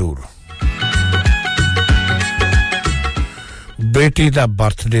ਜੀ ਜ਼ਰੂਰ ਬੇਟੀ ਦਾ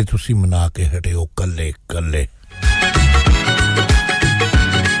ਬਰਥਡੇ ਤੁਸੀਂ ਮਨਾ ਕੇ ਹਟਿਓ ਕੱਲੇ ਕੱਲੇ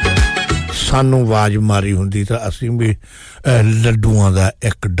ਸਾਨੂੰ ਆਵਾਜ਼ ਮਾਰੀ ਹੁੰਦੀ ਤਾਂ ਅਸੀਂ ਵੀ ਲੱਡੂਆਂ ਦਾ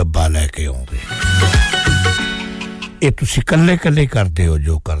ਇੱਕ ਡੱਬਾ ਲੈ ਕੇ ਆਉਂਦੇ ਇਹ ਤੁਸੀਂ ਕੱਲੇ ਕੱਲੇ ਕਰਦੇ ਹੋ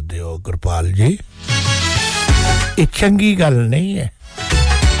ਜੋ ਕਰਦੇ ਹੋ ਗੁਰਪਾਲ ਜੀ ਇਹ ਚੰਗੀ ਗੱਲ ਨਹੀਂ ਹੈ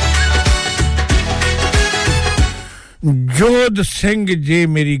ਜੋਧ ਸਿੰਘ ਜੇ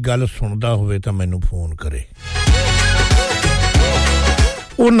ਮੇਰੀ ਗੱਲ ਸੁਣਦਾ ਹੋਵੇ ਤਾਂ ਮੈਨੂੰ ਫੋਨ ਕਰੇ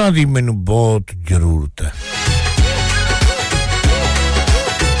ਉਹਨਾਂ ਦੀ ਮੈਨੂੰ ਬਹੁਤ ਜ਼ਰੂਰਤ ਹੈ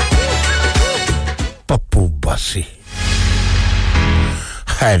ਪੱਪੂ ਬਾਸੀ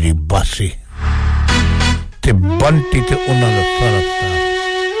ਹੈਰੀ ਬਾਸੀ ਤੇ ਬੰਟੀ ਤੇ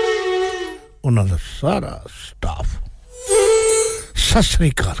ਉਹਨਾਂ ਦਾ ਸਾਰਾ ਸਟਾਫ ਸਤਿ ਸ੍ਰੀ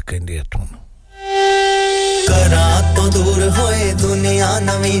ਅਕਾਲ ਕਹਿੰਦੇ ਆ ਤੁਹਾਨੂੰ ਘਰਾਂ ਤੋਂ ਦੂਰ ਹੋਏ ਦੁਨੀਆ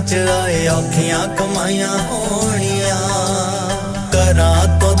ਨਵੀਂ ਚ ਆਏ ਔਖੀਆਂ ਕਮਾਈਆਂ ਹੋਣੀਆਂ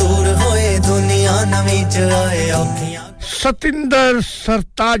ਘਰਾਂ ਤੋਂ ਦੂਰ ਹੋਏ ਦੁਨੀਆ ਨਵੀਂ ਚ ਆਏ ਔਖੀਆਂ ਸਤਿੰਦਰ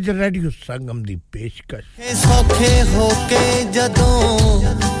ਸਰਤਾਜ ਰੇਡੀਓ ਸੰਗਮ ਦੀ ਪੇਸ਼ਕਸ਼ ਸੌਖੇ ਹੋ ਕੇ ਜਦੋਂ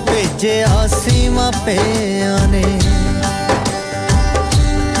ਭੇਜਿਆ ਸੀ ਮਾਪਿਆਂ ਨੇ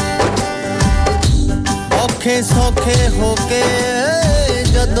ਔਖੇ ਸੌਖੇ ਹੋ ਕੇ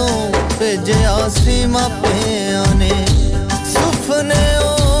ਜਦੋਂ ਭੇਜਿਆ ਸੀ ਮਾਪਿਆਂ ਨੇ ਸੁਪਨੇ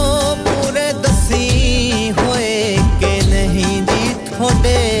ਉਹ ਪੂਰੇ ਦਸੀ ਹੋਏ ਕਿ ਨਹੀਂ ਜੀ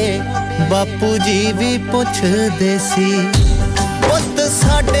ਤੁਹਾਡੇ ਬਾਪੂ ਜੀ ਵੀ ਪੁੱਛਦੇ ਸੀ ਪੁੱਤ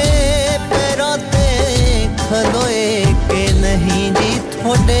ਸਾਡੇ ਪੈਰਾਂ ਤੇ ਖਲੋਏ ਕਿ ਨਹੀਂ ਜੀ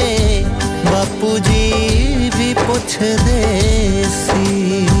ਤੁਹਾਡੇ ਬਾਪੂ ਜੀ ਵੀ ਪੁੱਛਦੇ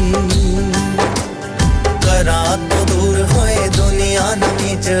ਸੀ ਘਰਾਂ ਤੋਂ ਦੂਰ ਹੋਏ ਦੁਨੀਆ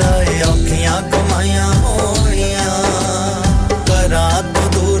ਨਵੀਂ ਚ ਆਏ ਔਖੀਆਂ ਕਮਾਈਆਂ ਹੋਣੀਆਂ ਘਰਾਂ ਤੋਂ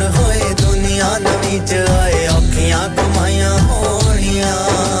ਦੂਰ ਹੋਏ ਦੁਨੀਆ ਨਵੀਂ ਚ ਆਏ ਔਖੀਆਂ ਕਮਾਈਆਂ ਹੋਣੀਆਂ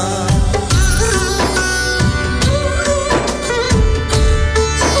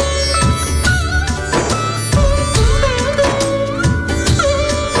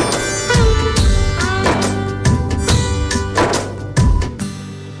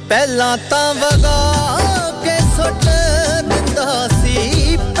ਪਹਿਲਾਂ ਤਾਂ ਵਗਾ ਕੇ ਸੁੱਟ ਦਿੰਦਾ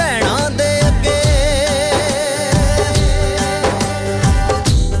ਸੀ ਭੈਣਾਂ ਦੇ ਅੱਗੇ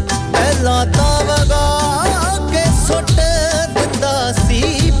ਪਹਿਲਾਂ ਤਾਂ ਵਗਾ ਕੇ ਸੁੱਟ ਦਿੰਦਾ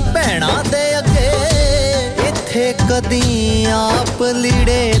ਸੀ ਭੈਣਾਂ ਦੇ ਅੱਗੇ ਇੱਥੇ ਕਦੀ ਆਪ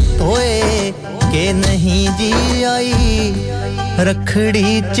ਲੀੜੇ ਧੋਏ ਕਿ ਨਹੀਂ ਜੀ ਆਈ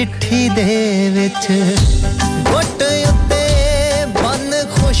ਰਖੜੀ ਚਿੱਠੀ ਦੇ ਵਿੱਚ ਗੁੱਟ ਉੱਤੇ ਬੰਨ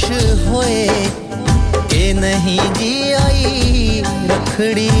ਖੁਸ਼ ਹੋਏ ਕਿ ਨਹੀਂ ਜੀ ਆਈ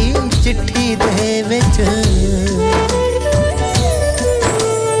ਰਖੜੀ ਚਿੱਠੀ ਦੇ ਵਿੱਚ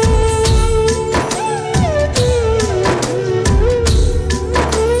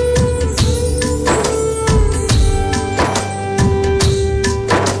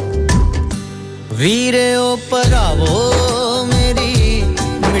ਵੀਰੇ ਓ ਭਰਾਵੋ ਮੇਰੀ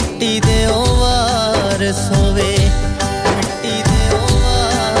ਮਿੱਟੀ ਦੇ ਓ ਵਾਰਸ ਹੋਵੇ ਮਿੱਟੀ ਦੇ ਓ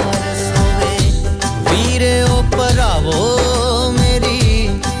ਵਾਰਸ ਹੋਵੇ ਵੀਰੇ ਓ ਭਰਾਵੋ ਮੇਰੀ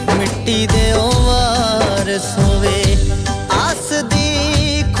ਮਿੱਟੀ ਦੇ ਓ ਵਾਰਸ ਹੋਵੇ ਆਸ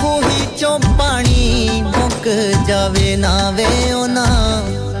ਦੀ ਖੂਹੀ ਚੋਂ ਪਾਣੀ ਮੁੱਕ ਜਾਵੇ ਨਾ ਵੇ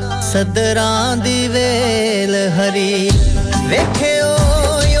ਉਹਨਾਂ ਸਦਰਾਂ ਦੀ ਵੇਲ ਹਰੀ ਵੇਖਿਓ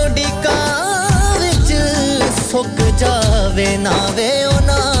ਸੁੱਕ ਜਾਵੇ ਨਾ ਵੇ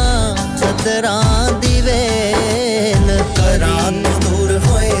ਉਹਨਾਂ ਸਦਰਾਂ ਦੀ ਵੇਲ ਕਰਾਂ ਤੋਂ ਦੂਰ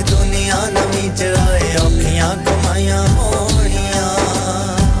ਹੋਏ ਦੁਨੀਆ ਨਵੀਂ ਚ ਆਏ ਔਖੀਆਂ ਕਮਾਈਆਂ ਹੋਣੀਆਂ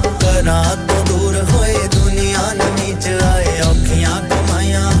ਕਰਾਂ ਤੋਂ ਦੂਰ ਹੋਏ ਦੁਨੀਆ ਨਵੀਂ ਚ ਆਏ ਔਖੀਆਂ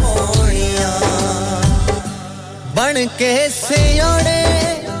ਕਮਾਈਆਂ ਹੋਣੀਆਂ ਬਣ ਕੇ ਸਿਆਣੇ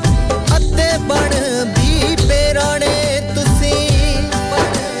ਅਤੇ ਬਣ ਵੀ ਬੇਰਾਣੇ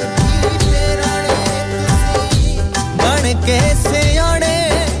ਕੇ ਸਿਆਣੇ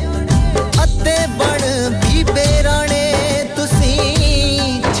ਅਤੇ ਬਣ ਵੀ ਬੇਰਾਣੇ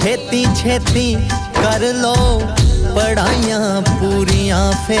ਤੁਸੀਂ ਛੇਤੀ ਛੇਤੀ ਕਰ ਲੋ ਪੜਾਈਆਂ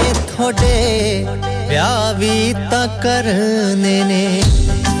ਪੂਰੀਆਂ ਫੇਰ ਤੁਹਾਡੇ ਵਿਆਹ ਵੀ ਤਾਂ ਕਰਨੇ ਨੇ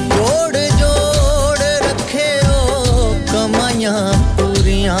ਜੋੜ ਜੋੜ ਰੱਖਿਓ ਕਮਾਈਆਂ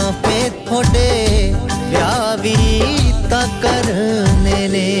ਪੂਰੀਆਂ ਫੇਰ ਤੁਹਾਡੇ ਵਿਆਹ ਵੀ ਤਾਂ ਕਰਨੇ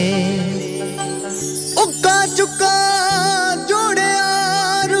ਨੇ ਉੱਕਾ ਚੁੱਕਾ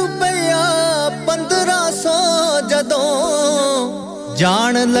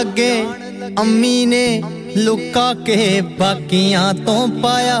ਜਾਣ ਲੱਗੇ ਅੰਮੀ ਨੇ ਲੁਕਾ ਕੇ ਬਾਕੀਆਂ ਤੋਂ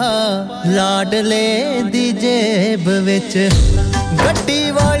ਪਾਇਆ ਲਾਡਲੇ ਦੀ ਜੇਬ ਵਿੱਚ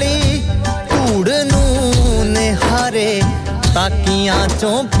ਗੱਡੀ ਵਾਲੀ ਧੂੜ ਨੂੰ ਨਿਹਾਰੇ ਤਾਕੀਆਂ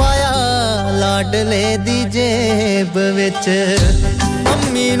ਚੋਂ ਪਾਇਆ ਲਾਡਲੇ ਦੀ ਜੇਬ ਵਿੱਚ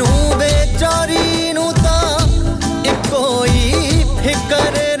ਅੰਮੀ ਨੂੰ ਬੇਚਾਰੀ ਨੂੰ ਤਾਂ ਇੱਕੋ ਹੀ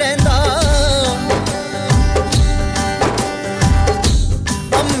ਫਿਕਰ ਰਹਿੰਦਾ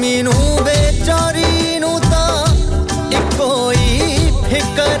ਮੈਨੂੰ ਬੇਚਾਰੀ ਨੂੰ ਤਾਂ ਇੱਕੋ ਹੀ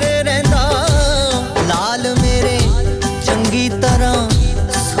ਫਿਕਰ ਰਹਿੰਦਾ ਲਾਲ ਮੇਰੇ ਚੰਗੀ ਤਰ੍ਹਾਂ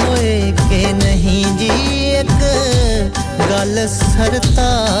ਸੋਏ ਕਿ ਨਹੀਂ ਜੀ ਇੱਕ ਗੱਲ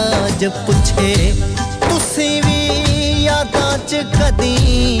ਸਰਤਾਜ ਪੁੱਛੇ ਤੁਸੀਂ ਵੀ ਯਾਦਾਂ ਚ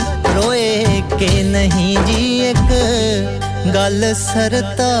ਕਦੀ ਰੋਏ ਕਿ ਨਹੀਂ ਜੀ ਇੱਕ ਗੱਲ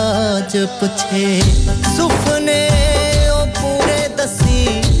ਸਰਤਾਜ ਪੁੱਛੇ ਸੁਪਨੇ ਉਹ ਪੂਰੇ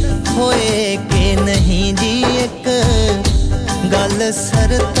ਦਸੀ ਹੋਏ ਕਿ ਨਹੀਂ ਜੀ ਇੱਕ ਗੱਲ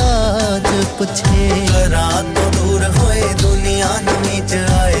ਸਰਤਾਜ ਪੁੱਛੇ ਘਰਾਂ ਤੋਂ ਦੂਰ ਹੋਏ ਦੁਨੀਆ ਨਵੀਂ ਚ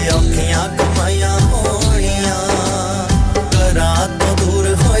ਆਏ ਔਖੀਆਂ ਕਮਾਈਆਂ ਹੋਣੀਆਂ ਘਰਾਂ ਤੋਂ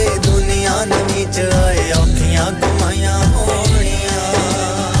ਦੂਰ ਹੋਏ ਦੁਨੀਆ ਨਵੀਂ ਚ ਆਏ ਔਖੀਆਂ ਕਮਾਈਆਂ ਹੋਣੀਆਂ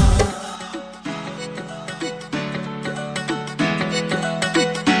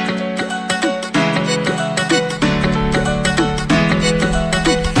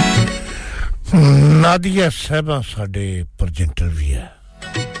ਨਾਦੀਆ ਸਾਹਿਬਾ ਸਾਡੇ ਪ੍ਰੈਜ਼ੈਂਟਰ ਵੀ ਹੈ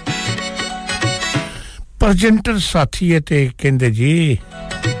ਪ੍ਰੈਜ਼ੈਂਟਰ ਸਾਥੀ ਹੈ ਤੇ ਕਹਿੰਦੇ ਜੀ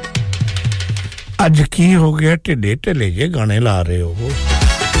ਅੱਜ ਕੀ ਹੋ ਗਿਆ ਢਿੱਲੇ ਢਿੱਲੇ ਜੇ ਗਾਣੇ ਲਾ ਰਹੇ ਹੋ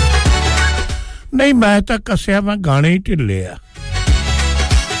ਨਹੀਂ ਮੈਂ ਤਾਂ ਕਸਿਆ ਮੈਂ ਗਾਣੇ ਹੀ ਢਿੱਲੇ ਆ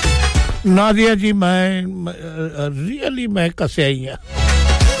ਨਾਦੀਆ ਜੀ ਮੈਂ ਰੀਅਲੀ ਮੈਂ ਕਸਿਆ ਹੀ ਆ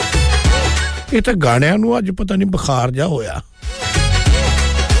ਇਹ ਤਾਂ ਗਾਣਿਆਂ ਨੂੰ ਅੱਜ ਪਤਾ ਨਹੀਂ ਬੁਖਾਰ ਜਾ ਹੋਇਆ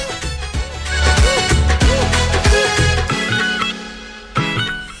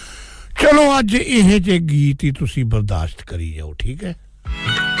ਚਲੋ ਅੱਜ ਇਹ ਜੇ ਗੀਤ ਹੀ ਤੁਸੀਂ ਬਰਦਾਸ਼ਤ ਕਰੀ ਜਾਓ ਠੀਕ ਹੈ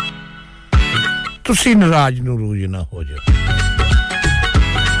ਤੁਸੀਂ ਨਾਰਾਜ਼ ਨੂੰ ਰੋਜ਼ ਨਾ ਹੋ ਜਾਓ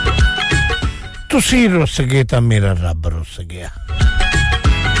ਤੁਸੀਂ ਰੁੱਸ ਗਏ ਤਾਂ ਮੇਰਾ ਰੱਬ ਰੁੱਸ ਗਿਆ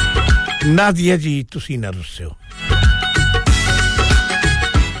ਨਾਦੀਆ ਜੀ ਤੁਸੀਂ ਨਾ ਰੁੱਸਿਓ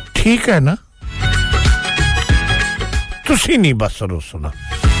ਠੀਕ ਹੈ ਨਾ ਤੁਸੀਂ ਨਹੀਂ ਬਸ ਰੁੱਸਣਾ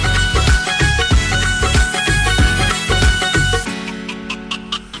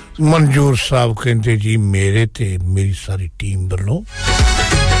मंजूर साहब कहंदे जी मेरे ते मेरी सारी टीम ਵੱਲੋਂ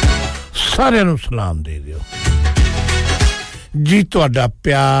ਸਾਰਿਆਂ ਨੂੰ ਸਲਾਮ ਦੇ ਦਿਓ ਜੀ ਤੁਹਾਡਾ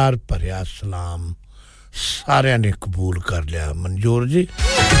ਪਿਆਰ ਭਰਿਆ ਸਲਾਮ ਸਾਰਿਆਂ ਨੇ ਕਬੂਲ ਕਰ ਲਿਆ ਮਨਜੂਰ ਜੀ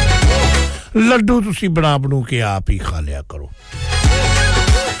ਲੱਡੂ ਤੁਸੀਂ ਬਣਾ ਕੇ ਆਪ ਹੀ ਖਾ ਲਿਆ ਕਰੋ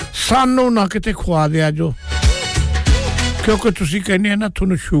ਸਾਨੂੰ ਨਾ ਕਿਤੇ ਖਵਾ ਦਿਆ ਜੋ ਕਿਉਂਕਿ ਤੁਸੀਂ ਕਹਿੰਦੇ ਆ ਨਾ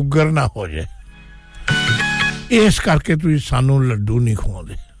ਤੁਹਾਨੂੰ ਸ਼ੂਗਰ ਨਾ ਹੋ ਜਾਏ ਇਸ ਕਰਕੇ ਤੁਸੀਂ ਸਾਨੂੰ ਲੱਡੂ ਨਹੀਂ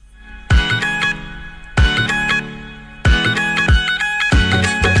ਖਵਾਉਂਦੇ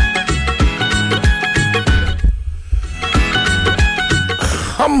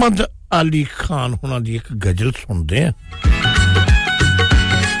मोहम्मद अली खान होना दी एक गजल सुनते हैं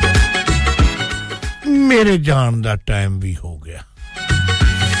मेरे जान दा टाइम भी हो गया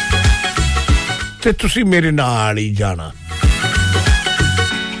ते तुसी मेरे नाल ही जाना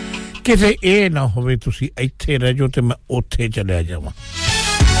किते ए ना होवे तुसी इत्थे रह जाओ ते मैं ओथे चले जावां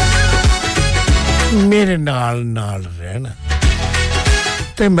मेरे नाल नाल रहना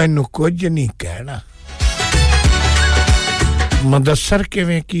ते मैनू कुछ नहीं कहना मदसर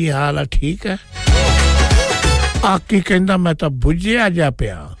किवें की हाल है ठीक है आकी कहंदा मैं तां बुझिया जा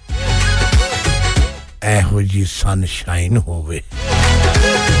पिया एहो जी सनशाइन होवे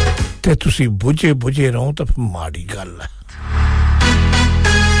ते तुसी बुझे बुझे रहो तां माड़ी गल है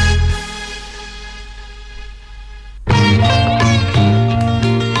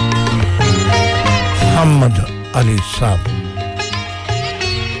मोहम्मद अली साहब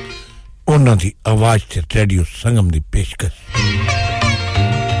ਉਹਨਾਂ ਦੀ ਆਵਾਜ਼ ਤੇ ਰੇਡੀਓ ਸੰਗਮ ਦੀ ਪੇਸ਼ਕਸ਼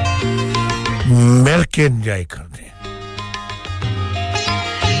ਮਿਲ ਕੇ ਇੰਜੋਏ ਕਰਦੇ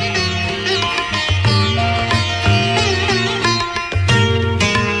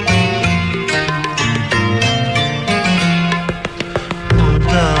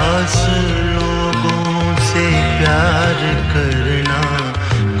उदास लोगों से प्यार करना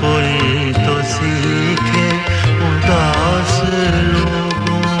कोई तो सीखे उदास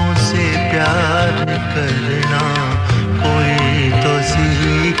प्यार करना कोई तो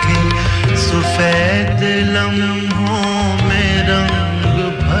सीखे सफेद लम्हों में रंग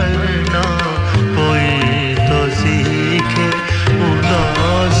भरना कोई तो सीखे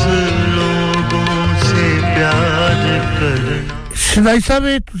उदास लोगों से प्यार करना ਸ਼ਦਾਈ ਸਾਹਿਬ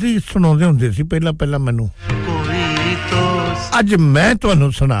ਇਹ ਤੁਸੀਂ ਸੁਣਾਉਂਦੇ ਹੁੰਦੇ ਸੀ ਪਹਿਲਾਂ ਮੈਨੂੰ कोई तो ਅੱਜ ਮੈਂ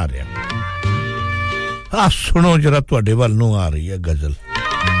ਤੁਹਾਨੂੰ ਸੁਣਾ ਰਿਹਾ ਆ ਸੁਣੋ ਜਰਾ ਤੁਹਾਡੇ ਵੱਲ ਨੂੰ ਆ ਰਹੀ ਹੈ ਗਜ਼ਲ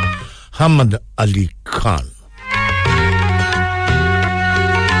मोहम्मद अली खान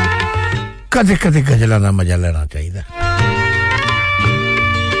कदे कदे गजला दा मजा लेना चाहिए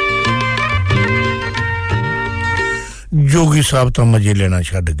जोगी साहब तो मजे लेना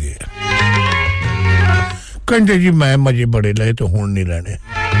छड़ गए कहंदे जी मैं मजे बड़े लए तो हुण नहीं लेने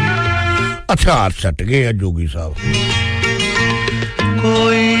हथियार सट गए आ जोगी साहब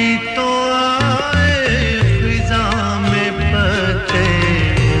कोई तो आए फिजा में पते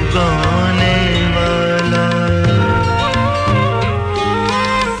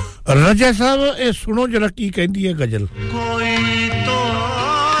रजा साहब ए सुनो जरा की कहंदी है गजल कोई तो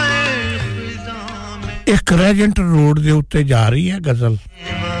आए एक रेजेंट रोड दे उत्ते जा रही है गजल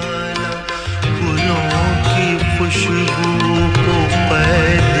फूलों की खुशबू को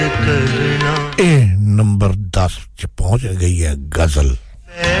पैद करना ए नंबर 10 च पहुंच गई है गजल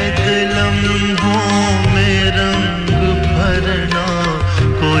पैद लम्हों में रंग भरना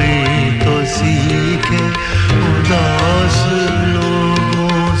कोई तो सीखे उदास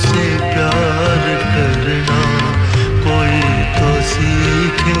से प्यार करना कोई तो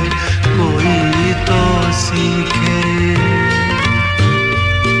सीखे कोई तो सीखे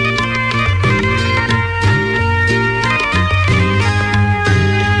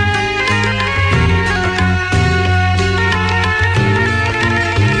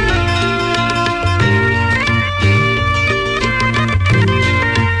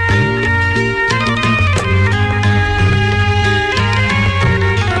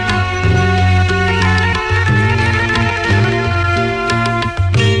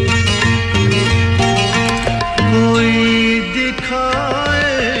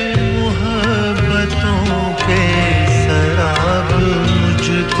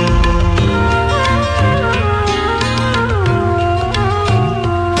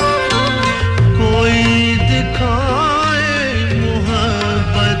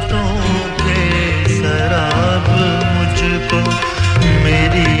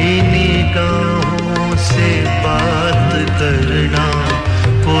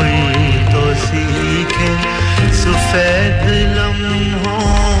सफेद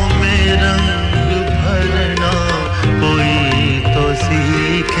लम्हों में रंग भरना कोई तो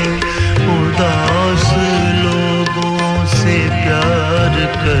सीखे उदास लोगों से प्यार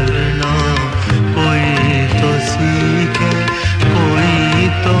कर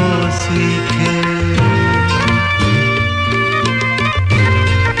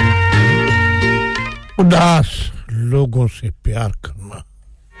उदास लोगों से प्यार करना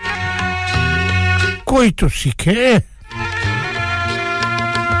कोई तो सीखे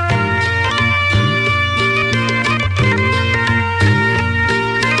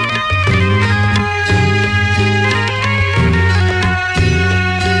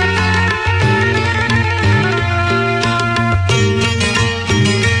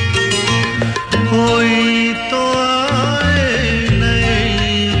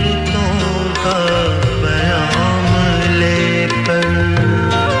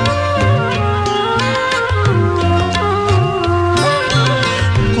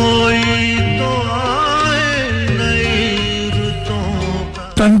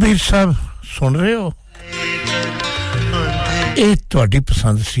तनवीर साहब सुन रहे हो ਇਹ ਤੁਹਾਡੀ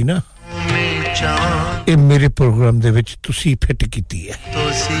ਪਸੰਦ ਸੀ ਨਾ ਇਹ ਮੇਰੇ ਪ੍ਰੋਗਰਾਮ ਦੇ ਵਿੱਚ ਤੁਸੀਂ ਫਿੱਟ ਕੀਤੀ ਹੈ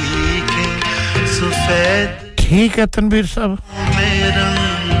ਠੀਕ ਹੈ ਤਨਵੀਰ ਸਾਹਿਬ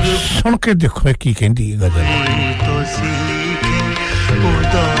ਸੁਣ ਕੇ ਦੇਖੋ ਇਹ ਕੀ ਕਹਿੰਦੀ ਹੈ ਗਜ਼ਲ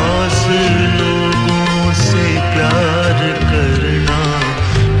उदास लोगों से प्यार करना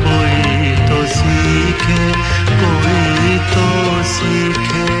कोई तो सीखे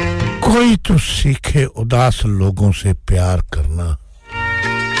कोई तो सीखे उदास लोगों से प्यार करना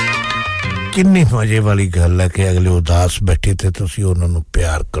कितनी मजे वाली गल है कि अगले उदास बैठे थे तुसी उन्हां नूं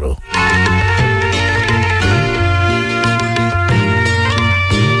प्यार करो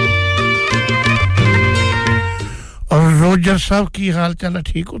और रोजर साहब की हाल चाल है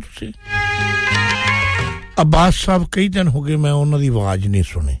ठीक हो तुसी अब्बास साहब कई दिन हो गए मैं उन्हां दी आवाज नहीं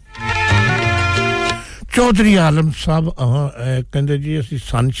सुनी चौधरी आलम साहब कहंदे जी ਅਸੀਂ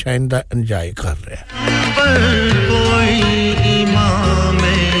सनशाइन दा एंजॉय कर रहे हैं पर कोई इमाम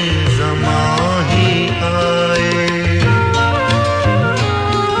ज़मां ही आए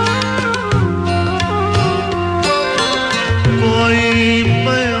कोई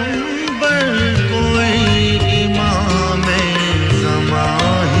पैगंबर कोई इमाम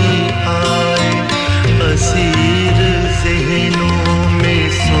ज़मां ही आए असीर ज़हनों में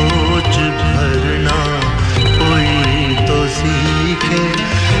सोच भरना सीखे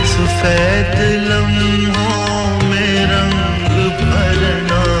सफेद लम्हों में रंग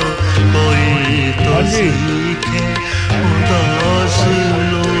भरना कोई तो सीखे उदास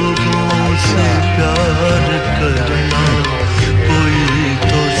लोगों से प्यार करना कोई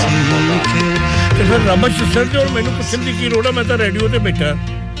तो सीखे ते फिर रमश सर जो मैनू पुछन दी की लोड़ है मैं तो रेडियो ते बैठा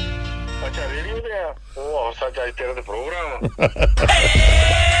अच्छा रेडियो ते ओ और सच आज तेरे ते प्रोग्राम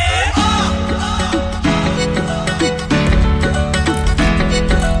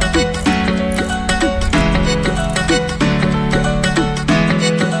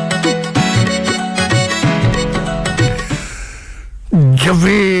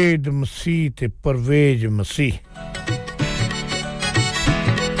जवेद मसीह ते परवेज मसीह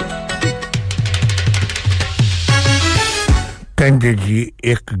कहंदे जी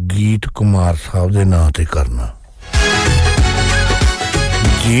एक गीत कुमार साहब दे नाम ते करना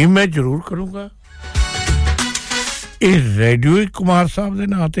जी मैं जरूर करूंगा ये रेडियो ही कुमार साहब दे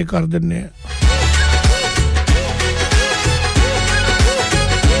नाम ते कर दिन्ने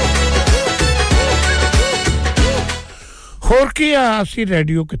ਹੋਰ ਕੀ ਆ ਅਸੀਂ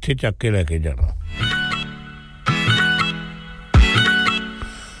ਰੇਡੀਓ ਕਿੱਥੇ ਚੱਕ ਕੇ ਲੈ ਕੇ ਜਾਣਾ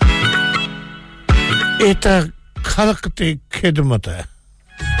ਇਹ ਤਾਂ ਖਲਕ ਤੇ ਖਿਦਮਤ ਹੈ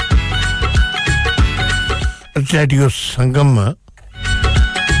ਰੇਡੀਓ ਸੰਗਮ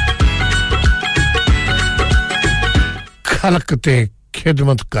ਖਲਕ ਤੇ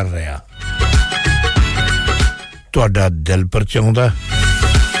ਖਿਦਮਤ ਕਰ ਰਿਹਾ ਤੁਹਾਡਾ ਦਿਲ ਪਰਚਾਉਂਦਾ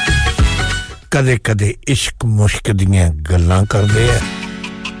कदे कदे इश्क मुश्क दियां गल्लां करदे है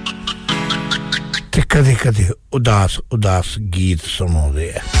ते कदे कदे उदास उदास गीत सुनाउंदे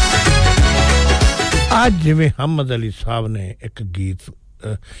है आज जिवें हमद अली साहब ने एक गीत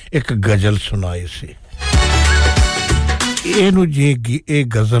एक गजल सुनाई सी एनु जे ए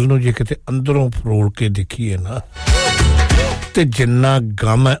गजल नु जे किते अंदरों फरोल के देखिए ना ते जिन्ना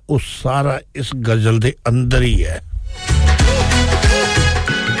गम है वो सारा इस गजल दे अंदर ही है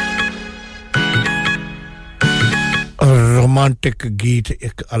रोमांटिक गीत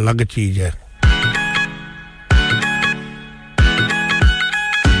एक अलग चीज है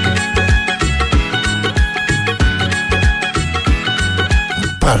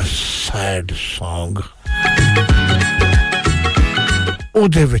पर सैड सॉन्ग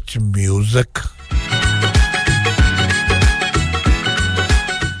ओदे विच म्यूजिक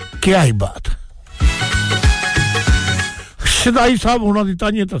क्या ही बात शिदाई साहब होना दी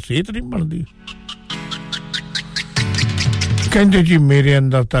तांहिए तां सेहत नहीं बनदी कहंदे जी मेरे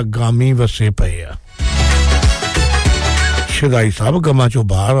अंदर तां गामी वसे पे आ शिदाई साहब गमा चो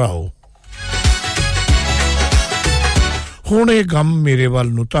बाहर आओ ਹੁਣ ਇਹ ਗਮ ਮੇਰੇ ਵੱਲ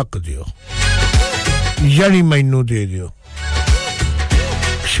ਨੂੰ ਧੱਕ ਦਿਓ ਯਾਨੀ ਮੈਨੂੰ ਦੇ ਦਿਓ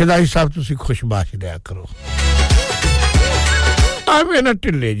ਸ਼ਦਾਈ ਸਾਹਿਬ ਤੁਸੀਂ ਖੁਸ਼ਬਾਸ਼ ਲਿਆ ਕਰੋ ਆਵੇਂ ਨਾ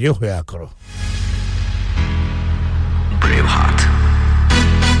ਢਿੱਲੇ ਜੇ ਹੋਇਆ ਕਰੋ brave heart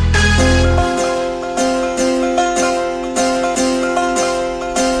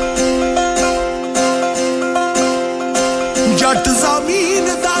जट ज़मीन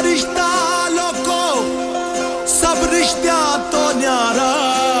दा रिश्ता लोको सब रिश्तियां तो न्यारा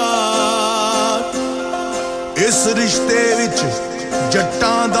इस रिश्ते विच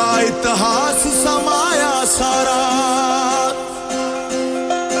जट्टां दा इतिहास समाया सारा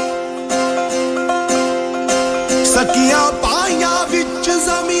सकियां पाइयां विच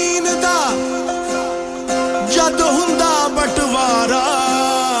ज़मीन दा जद हुंदा बटवारा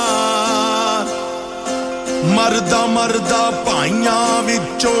मरदा मरदा भाइयां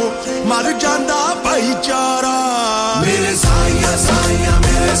विचों मर जांदा भाईचारा मेरे साइया साइया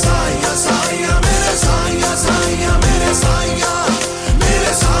मेरे साइया साइया मेरे साइया साइया मेरे साइया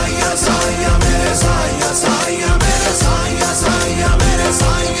मेरे साइया साइया मेरे साइया साइया मेरे साइया साइया मेरे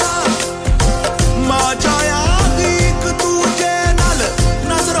साइया मां जाया एक दूजे नाल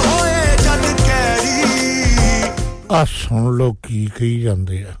नजर होए जद कैरी आ सुन लो की कही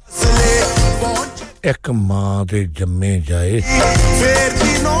जांदे आ एक मां दे जम्मे जाए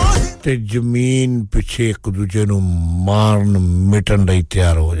ते जमीन पिछे एक दूजे नु मारन मिटन लई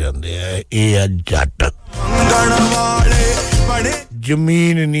तैयार हो जांदे आ ए आ जट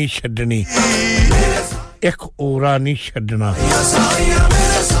जमीन नहीं छड्डनी एक ओरा नहीं छड्डना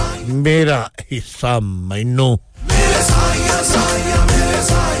मेरा हिस्सा मैनू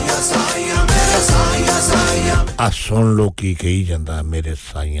आ सुन लो की कही जांदा मेरे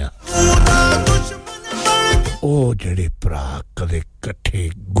साइयां ओ जेड़े भरा कदे इकट्ठे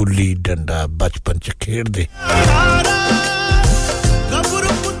गुल्ली डंडा बचपन च खेडदे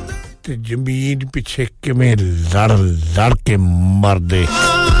ते जमीन पिछे किवें लड़ लड़ के मरदे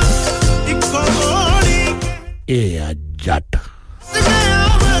ए आ जट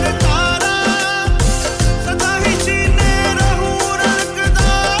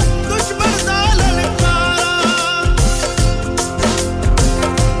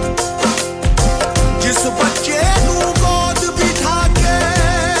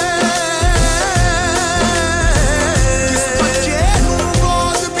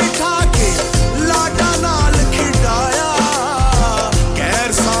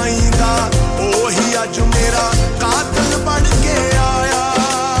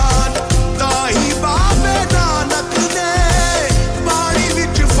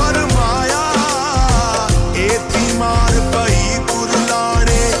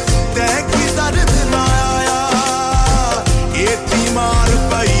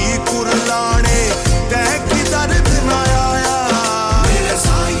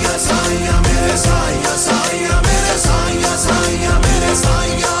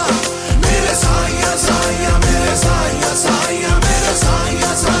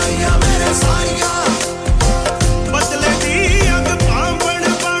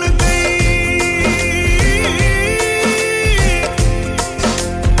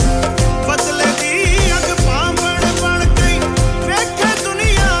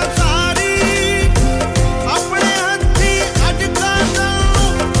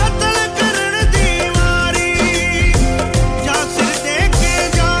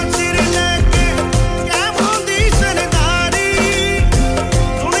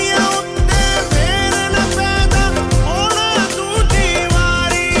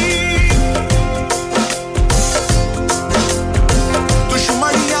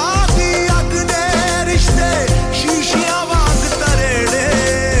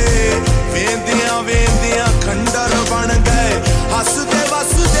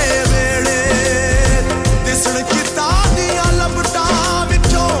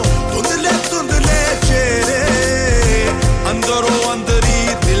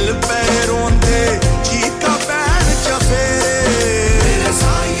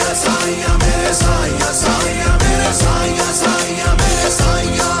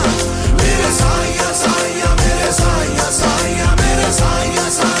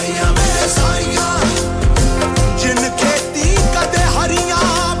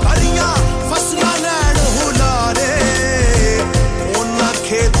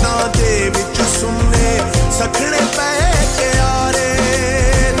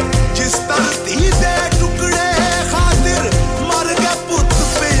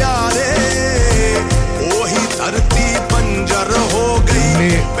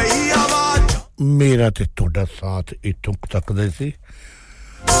मेरा ते तोड़ा साथ इत्थों तक दे सी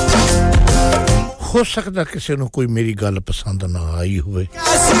ਹੋ ਸਕਦਾ ਕਿਸੇ ਨੂੰ ਕੋਈ ਮੇਰੀ ਗੱਲ ਪਸੰਦ ਨਾ ਆਈ ਹੋਵੇ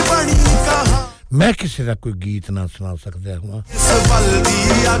ਮੈਂ ਕਿਸੇ ਦਾ ਕੋਈ ਗੀਤ ਨਾ ਸੁਣਾ ਸਕਦਾ ਹਾਂ ਇਸ ਬਲ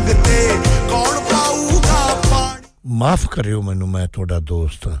ਦੀ ਅੱਗ ਤੇ ਕੌਣ ਪਾਊਗਾ ਪਾਣੀ ਮਾਫ ਕਰਿਓ ਮੈਨੂੰ ਮੈਂ ਤੁਹਾਡਾ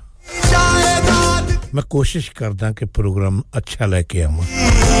ਦੋਸਤ ਮੈਂ ਕੋਸ਼ਿਸ਼ ਕਰਦਾ ਕਿ ਪ੍ਰੋਗਰਾਮ ਅੱਛਾ ਲੈ ਕੇ ਆਵਾਂ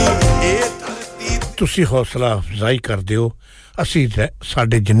ਤੁਸੀਂ ਹੌਸਲਾ ਅਫਜ਼ਾਈ ਕਰਦੇ ਹੋ ਅਸੀਂ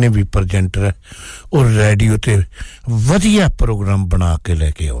ਸਾਡੇ ਜਿੰਨੇ ਵੀ ਪ੍ਰੈਜ਼ੈਂਟਰ ਹੈ ਉਹ ਰੇਡੀਓ ਤੇ ਵਧੀਆ ਪ੍ਰੋਗਰਾਮ ਬਣਾ ਕੇ ਲੈ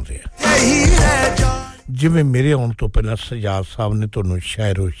ਕੇ ਆਉਂਦੇ ਆ ਜਿਵੇਂ ਮੇਰੇ ਆਉਣ ਤੋਂ ਪਹਿਲਾਂ ਸਜਾਦ ਸਾਹਿਬ ਨੇ ਤੁਹਾਨੂੰ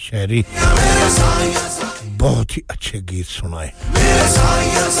ਸ਼ਾਇਰੋ ਸ਼ਾਇਰੀ ਬਹੁਤ ਹੀ ਅੱਛੇ ਗੀਤ ਸੁਣਾਏ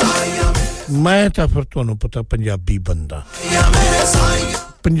ਮੈਂ ਤਾਂ ਫਿਰ ਤੁਹਾਨੂੰ ਪਤਾ ਪੰਜਾਬੀ ਬੰਦਾ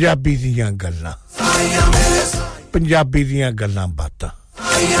ਪੰਜਾਬੀ ਦੀਆਂ ਗੱਲਾਂ ਬਾਤਾਂ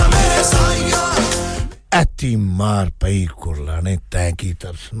ਐਤੀ ਮਾਰ ਪਈ ਕੁਰਲਾਣੇ ਤੈਂ ਕੀ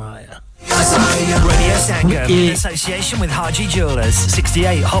ਤਰਸਨਾਇਆ Radio Sangam in association with Haji Jewellers,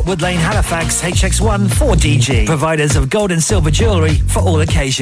 68 Hotwood Lane, Halifax, HX1 4DG. Providers of gold and silver jewellery for all occasions.